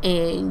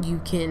 and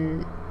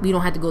we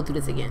don't have to go through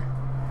this again.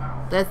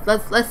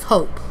 Let's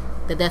hope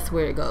that that's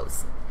where it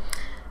goes.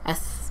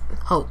 Let's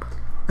hope.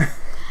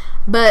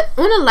 But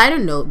on a lighter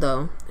note,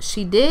 though,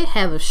 she did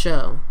have a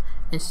show,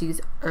 and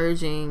she's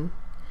urging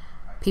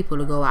people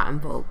to go out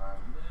and vote.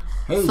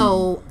 Hey.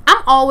 So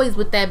I'm always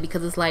with that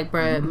because it's like,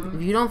 bruh,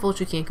 if you don't vote,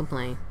 you can't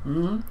complain.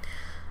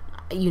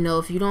 You know,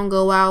 if you don't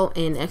go out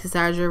and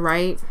exercise your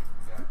right,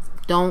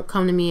 don't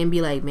come to me and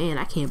be like, man,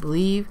 I can't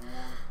believe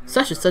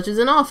such and such is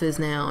in office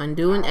now and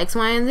doing X,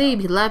 Y, and Z.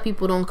 Because a lot of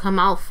people don't come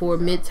out for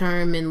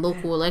midterm and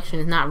local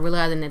elections, not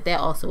realizing that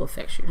also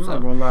affects you. I'm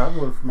not gonna lie, I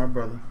voted for my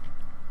brother.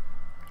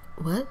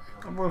 What?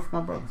 I voted for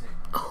my brother.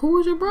 Who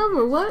was your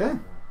brother? What? Yeah.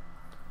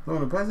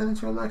 During the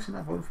presidential election,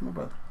 I voted for my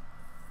brother.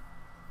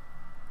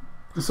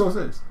 It's so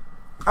serious.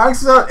 I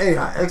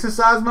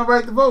exercise my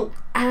right to vote.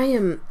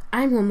 I'm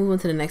gonna move on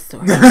to the next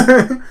story.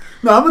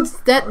 No,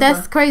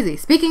 That's crazy.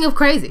 Speaking of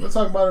crazy, Let's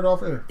talk about it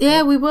off air.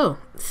 yeah, we will.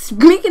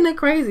 Speaking of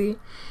crazy,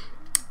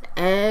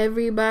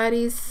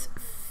 everybody's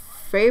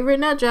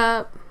favorite nut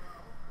job,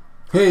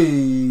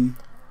 Hey.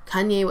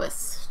 Kanye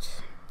West.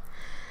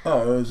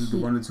 Oh, it was just the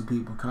one or two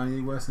people,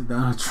 Kanye West and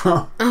Donald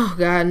Trump. Oh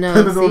God, no!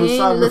 Put it on the See,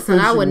 side of the listen,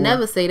 I fence, would you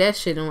never say that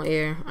shit on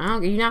air.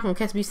 You're not gonna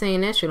catch me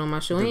saying that shit on my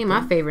show. It ain't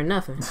my favorite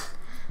nothing.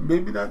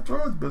 Maybe not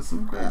drugs, but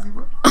some crazy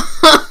one.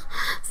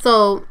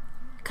 So,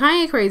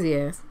 Kanye crazy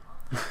ass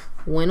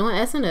went on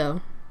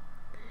SNL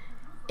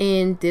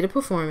and did a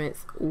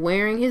performance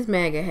wearing his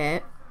MAGA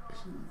hat,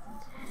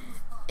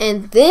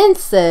 and then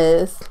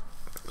says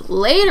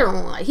later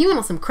on, like, he went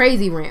on some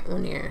crazy rant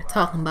on there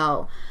talking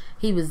about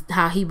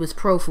how he was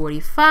pro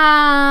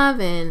 45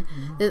 and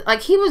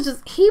like he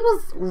was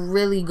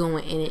really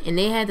going in it, and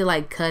they had to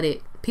like cut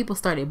it. People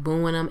started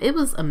booing him. It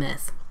was a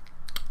mess.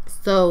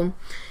 So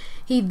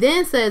he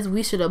then says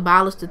we should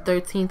abolish the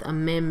 13th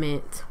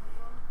Amendment,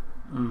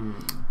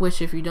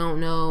 which, if you don't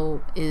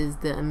know, is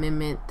the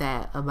amendment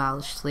that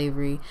abolished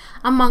slavery,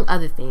 among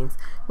other things.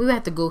 We would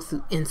have to go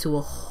into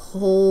a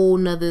whole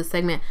nother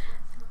segment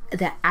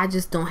that I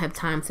just don't have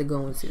time to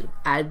go into.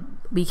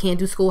 We can't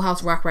do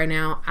Schoolhouse Rock right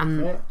now.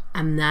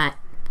 I'm not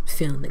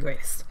feeling the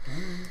greatest.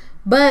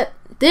 But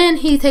then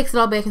he takes it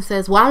all back and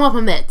says, well, I'm off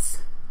my meds.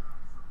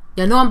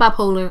 Y'all know I'm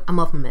bipolar. I'm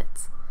off my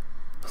meds.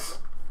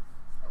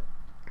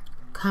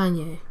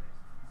 Kanye,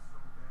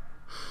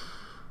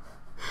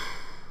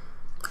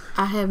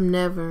 I have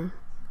never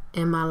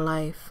in my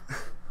life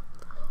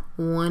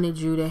wanted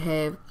you to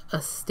have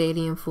a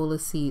stadium full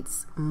of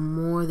seats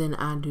more than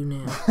I do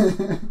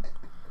now.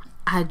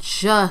 I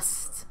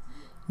just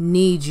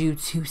need you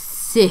to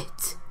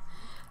sit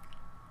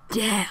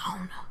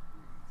down.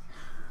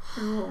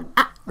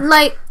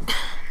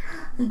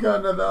 He got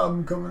another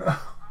album coming out.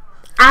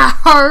 I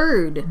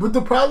heard. But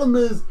the problem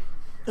is,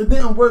 it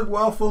didn't work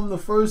well for him the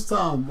first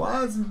time.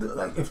 Why is he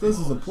like? If this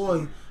is a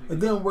ploy,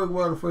 it didn't work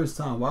well the first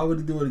time. Why would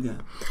he do it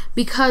again?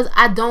 Because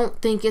I don't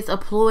think it's a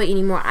ploy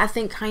anymore. I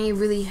think Kanye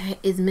really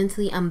is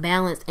mentally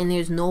unbalanced, and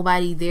there's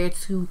nobody there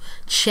to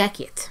check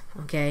it.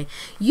 Okay,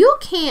 you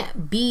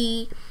can't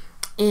be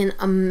in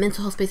a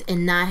mental health space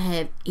and not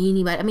have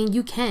anybody. I mean,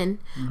 you can,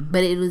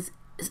 but it was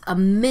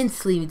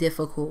immensely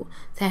difficult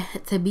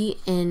to be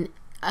in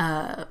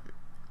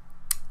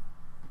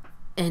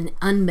an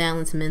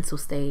unbalanced mental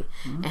state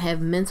and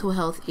have mental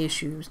health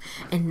issues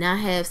and not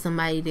have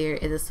somebody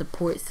there as a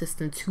support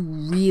system to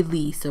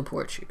really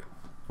support you.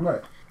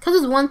 Right. Because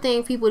it's one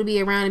thing people to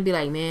be around and be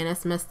like, man,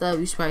 that's messed up,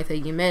 you should probably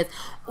take your meds.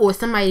 Or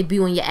somebody to be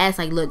on your ass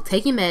like, look,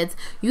 take your meds.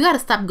 You got to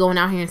stop going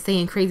out here and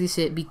saying crazy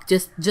shit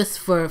just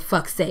for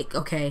fuck's sake,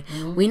 okay?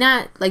 We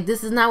not, like,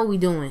 this is not what we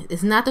doing.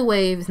 It's not the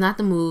wave. It's not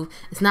the move.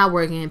 It's not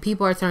working.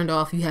 People are turned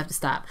off. You have to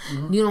stop.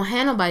 You don't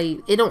have nobody.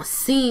 It don't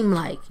seem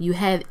like you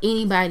have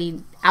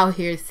anybody out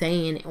here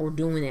saying or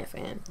doing that for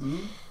him.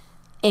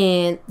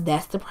 And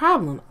that's the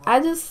problem.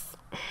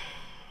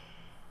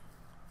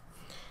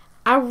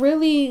 I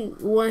really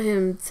want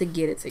him to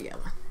get it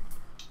together.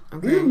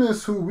 Okay? We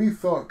miss who we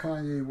thought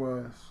Kanye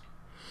was.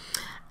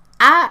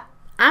 I'm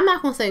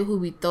not gonna say who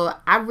we thought.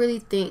 I really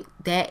think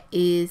that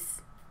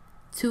is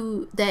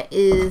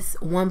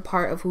one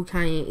part of who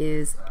Kanye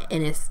is,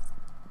 and it's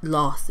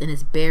lost and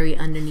it's buried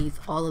underneath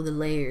all of the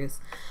layers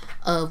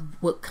of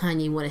what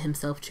Kanye wanted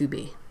himself to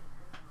be.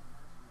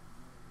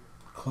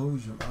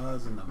 Close your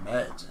eyes and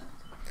imagine.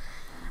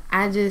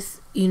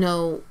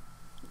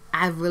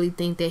 I really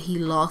think that he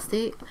lost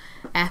it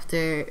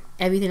after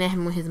everything that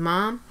happened with his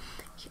mom.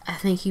 I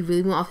think he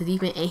really went off the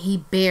deep end, and he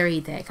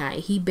buried that Kanye.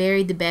 He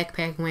buried the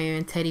backpack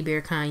wearing teddy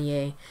bear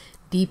Kanye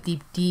deep,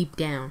 deep, deep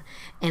down.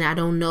 And I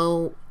don't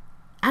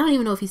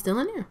even know if he's still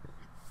in there.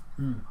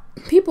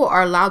 people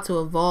are allowed to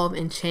evolve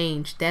and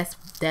change. That's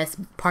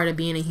part of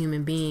being a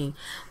human being.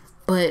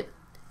 But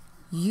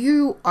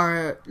you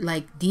are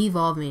like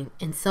devolving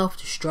and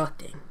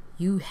self-destructing.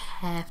 You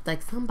have,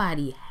 like,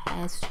 somebody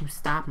has to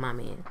stop my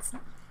man.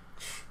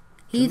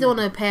 He's on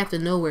a path to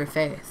nowhere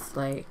fast.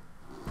 Like,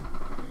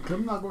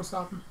 Kim not gonna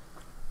stop him.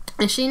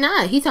 and she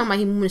not. He talking about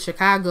he moving to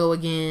Chicago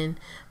again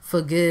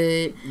for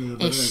good,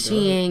 and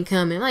she ain't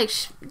coming. Like,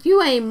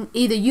 you ain't,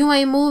 either you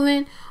ain't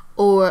moving,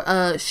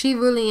 or she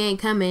really ain't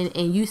coming,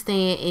 and you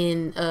staying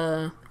in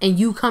and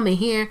you coming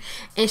here,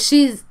 and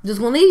she's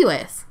just gonna leave your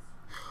ass.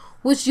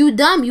 Which, you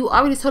dumb. You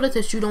already told us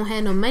that you don't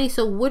have no money,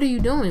 so what are you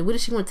doing? What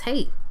is she gonna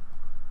take?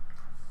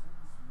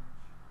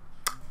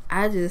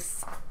 I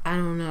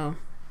don't know.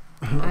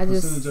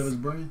 Percentage of his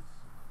brain.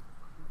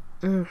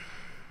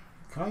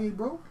 Kanye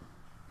broke?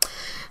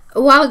 A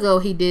while ago,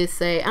 he did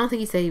say, I don't think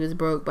he said he was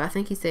broke, but I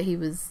think he said he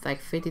was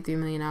like $53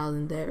 million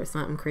in debt or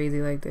something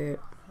crazy like that.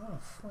 Oh,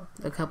 fuck.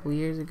 A couple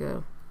years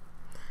ago.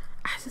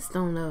 I just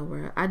don't know,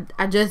 bro.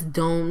 I just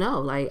don't know.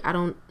 Like, I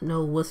don't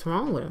know what's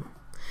wrong with him.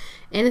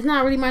 And it's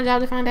not really my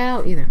job to find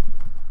out either.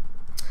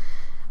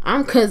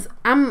 I'm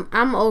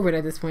over it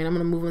at this point. I'm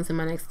gonna move on to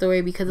my next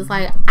story because it's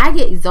like I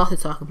get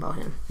exhausted talking about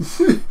him.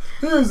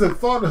 Here's the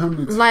thought of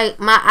him. Like,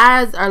 my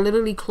eyes are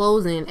literally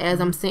closing as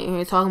I'm sitting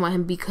here talking about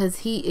him because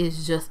he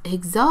is just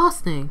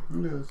exhausting.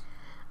 Yes.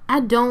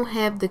 I don't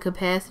have the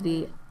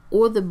capacity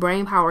or the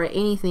brain power or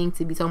anything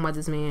to be talking about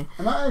this man.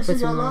 And I actually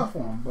got love for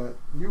him, but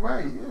you're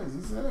right. He is.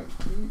 He's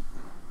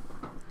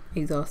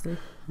exhausting.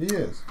 He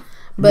is.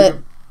 But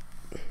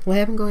what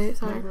happened? Go ahead.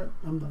 Sorry.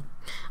 I'm done.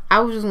 I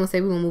was just gonna say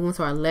we're gonna move on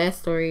to our last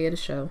story of the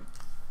show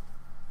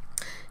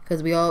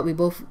because we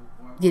both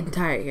getting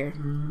tired here.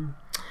 Mm-hmm.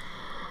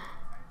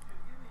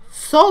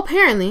 So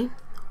apparently,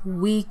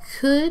 we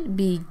could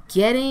be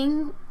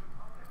getting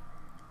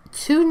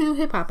 2 new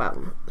hip hop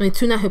albums. I mean,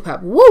 2 not hip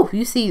hop. Woo!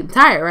 You see, I'm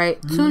tired,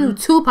 right? Mm-hmm. 2 new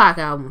Tupac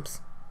albums.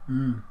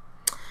 Mm.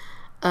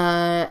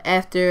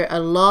 After a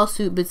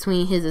lawsuit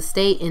between his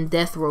estate and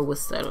Death Row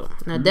was settled.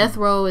 Now, Death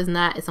Row is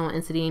not its own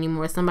entity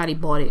anymore. Somebody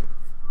bought it.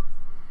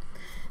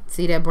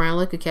 See that brown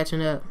liquor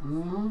catching up.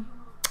 Mm-hmm.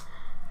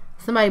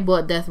 Somebody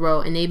bought Death Row,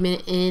 and they've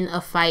been in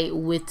a fight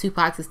with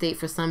Tupac's estate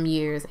for some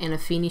years, and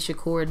Afeni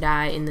Shakur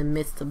died in the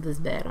midst of this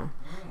battle.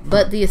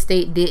 But the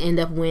estate did end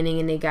up winning,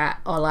 and they got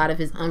a lot of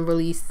his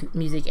unreleased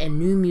music and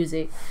new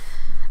music,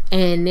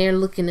 and they're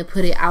looking to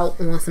put it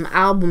out on some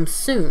albums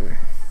soon.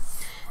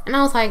 And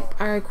I was like,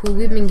 alright, cool,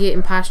 we've been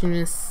getting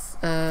posthumous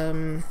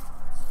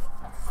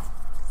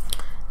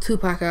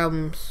Tupac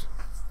albums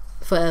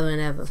forever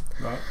and ever.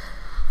 Right.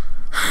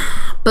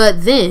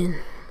 But then,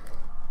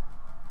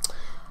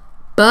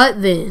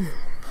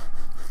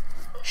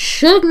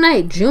 Suge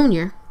Knight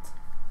Jr.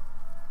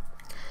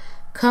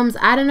 comes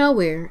out of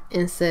nowhere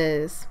and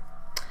says,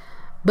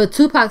 but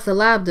Tupac's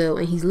alive though,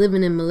 and he's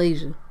living in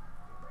Malaysia.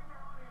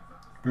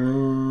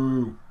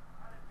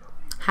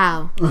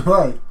 How?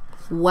 Right.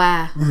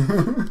 Why?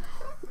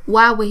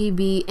 Why would he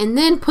be? And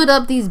then put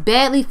up these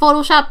badly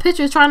photoshopped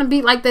pictures trying to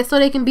be like that so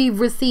they can be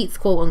receipts,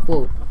 quote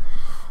unquote.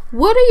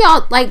 What are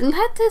y'all, like,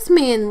 let this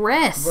man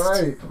rest.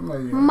 Right.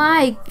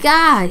 My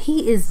God,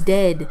 he is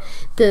dead.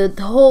 The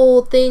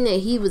whole thing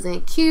that he was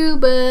in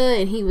Cuba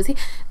and he was here.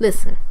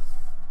 Listen.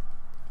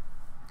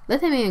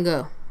 Let that man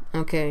go.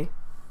 Okay.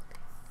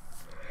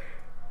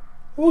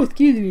 Oh,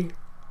 excuse me.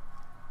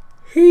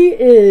 He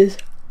is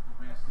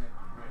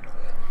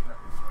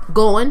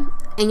going,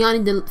 and y'all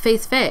need to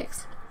face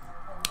facts.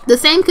 The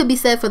same could be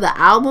said for the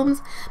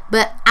albums,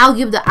 but I'll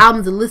give the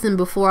albums a listen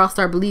before I'll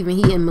start believing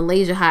he in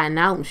Malaysia hiding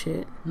out and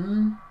shit.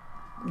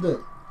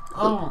 Look,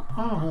 I don't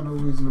have no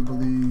reason to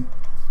believe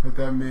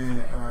that man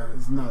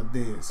is not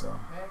dead, so.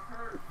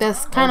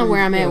 That's kind of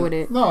where I'm at with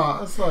it. No,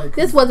 it's like...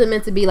 This wasn't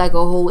meant to be like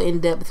a whole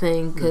in-depth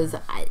thing, because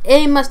it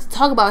ain't much to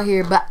talk about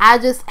here, but I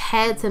just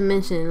had to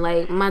mention,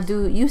 like, my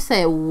dude, you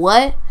said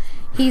what?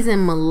 He's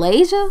in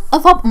Malaysia?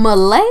 Of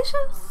Malaysia?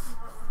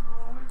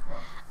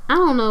 I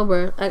don't know,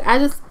 bro. Like, I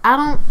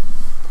don't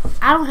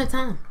have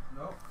time.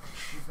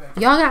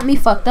 Y'all got me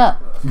fucked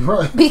up.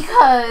 Right.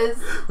 Because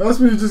that's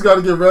when you just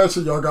gotta get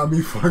ratchet. Y'all got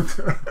me fucked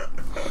up.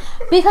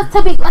 Because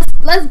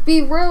let's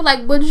be real.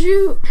 Like, would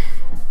you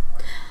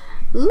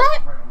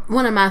let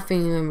one of my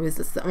family members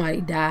or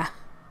somebody die,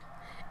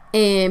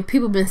 and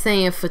people been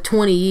saying for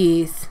 20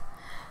 years,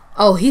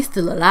 oh, he's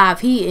still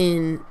alive. He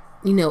in,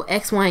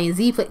 X, Y, and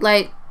Z.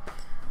 Like,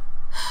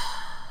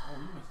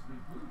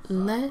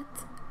 let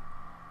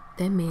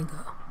that man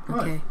go.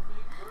 Okay. Right.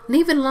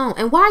 Leave it alone.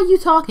 And why are you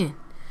talking?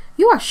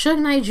 You are Suge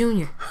Knight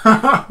Jr.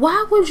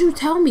 Why would you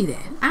tell me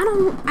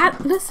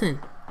that? Listen.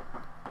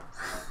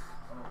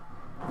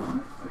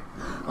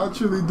 I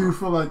truly do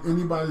feel like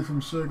anybody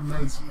from Suge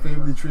Knight's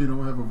family tree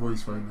don't have a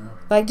voice right now.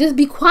 Like, just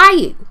be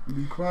quiet.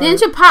 Be quiet.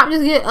 Didn't your pop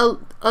just get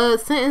a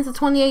sentence of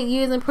 28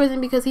 years in prison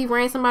because he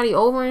ran somebody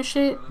over and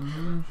shit?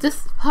 Mm-hmm.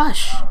 Just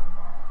hush.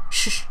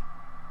 Shh.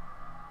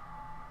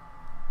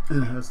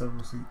 And it has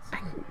several seats.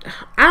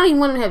 I don't even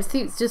want him to have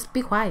seats. Just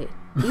be quiet.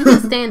 You can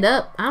stand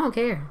up. I don't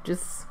care.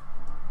 Just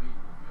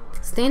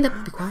stand up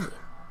and be quiet.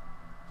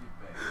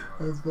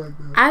 That's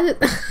fucked up. I just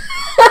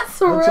that's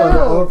for I'm trying to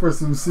real. offer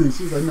some seats.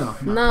 She's like,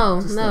 no.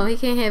 No, he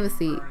can't have a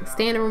seat.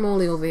 Standing room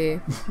only over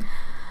here.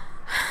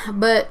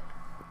 But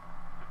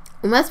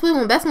that's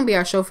gonna be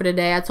our show for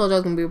today. I told you it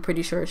was gonna be a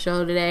pretty short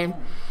show today.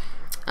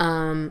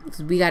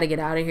 'Cause we gotta get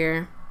out of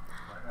here.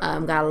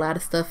 Got a lot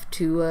of stuff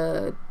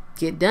to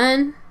get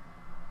done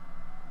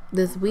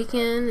this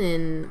weekend,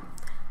 and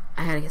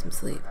I gotta get some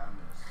sleep.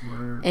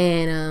 Word.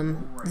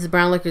 And this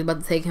brown liquor is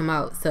about to take him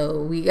out,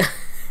 so we got.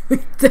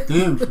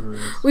 Damn sure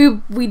is.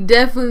 We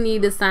definitely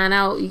need to sign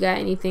out. You got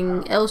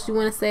anything else you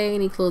want to say?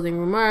 Any closing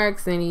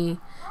remarks? You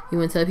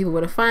want to tell people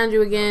where to find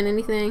you again?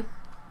 Anything?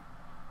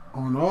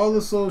 On all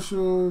the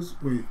socials.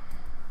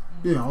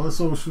 All the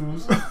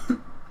socials. Twitter,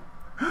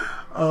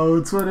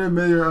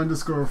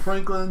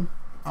 Mayor_Franklin.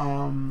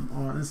 On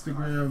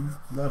Instagram,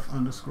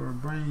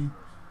 Left_Brain.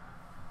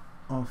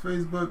 On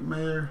Facebook,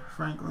 Mayor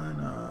Franklin.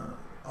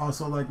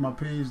 Also like my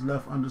page,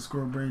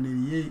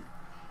 Left_Brain88.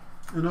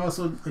 And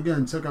also,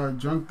 again, check out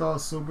Drunk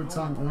Thoughts, Sober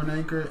Tongue on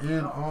Anchor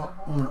and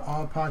on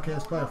all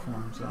podcast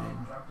platforms.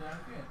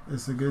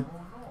 It's a good,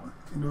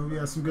 we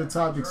have some good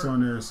topics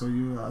on there, so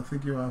I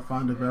think you'll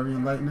find it very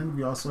enlightening.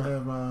 We also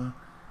have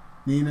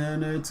Nina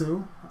in there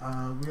too.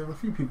 We have a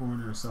few people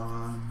in there, so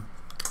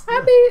check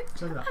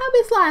it out. I'll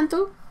be sliding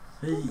through.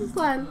 Hey.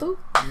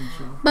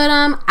 Sure. But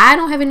I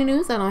don't have any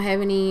news. I don't have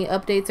any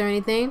updates or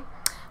anything.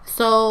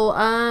 So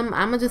I'm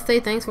gonna just say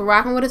thanks for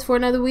rocking with us for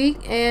another week,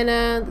 and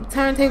the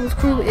Turntables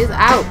crew is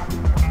out.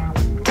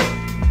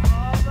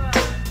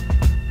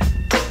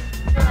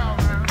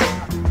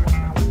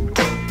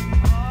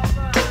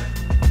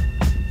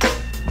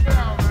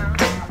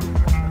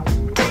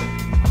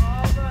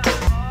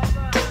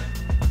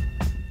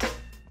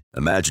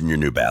 Imagine your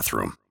new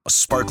bathroom. A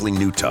sparkling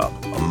new tub,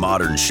 a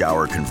modern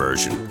shower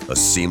conversion, a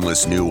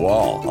seamless new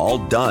wall, all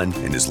done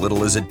in as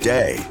little as a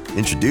day.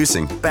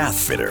 Introducing Bath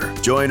Fitter.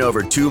 Join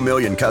over 2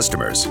 million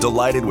customers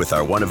delighted with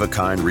our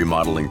one-of-a-kind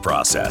remodeling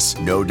process.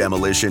 No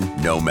demolition,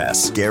 no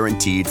mess.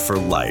 Guaranteed for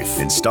life.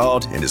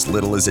 Installed in as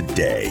little as a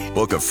day.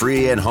 Book a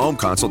free in-home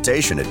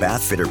consultation at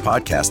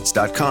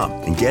bathfitterpodcasts.com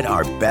and get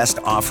our best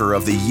offer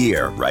of the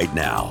year right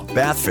now.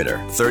 Bath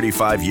Fitter,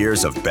 35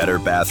 years of better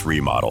bath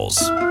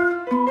remodels.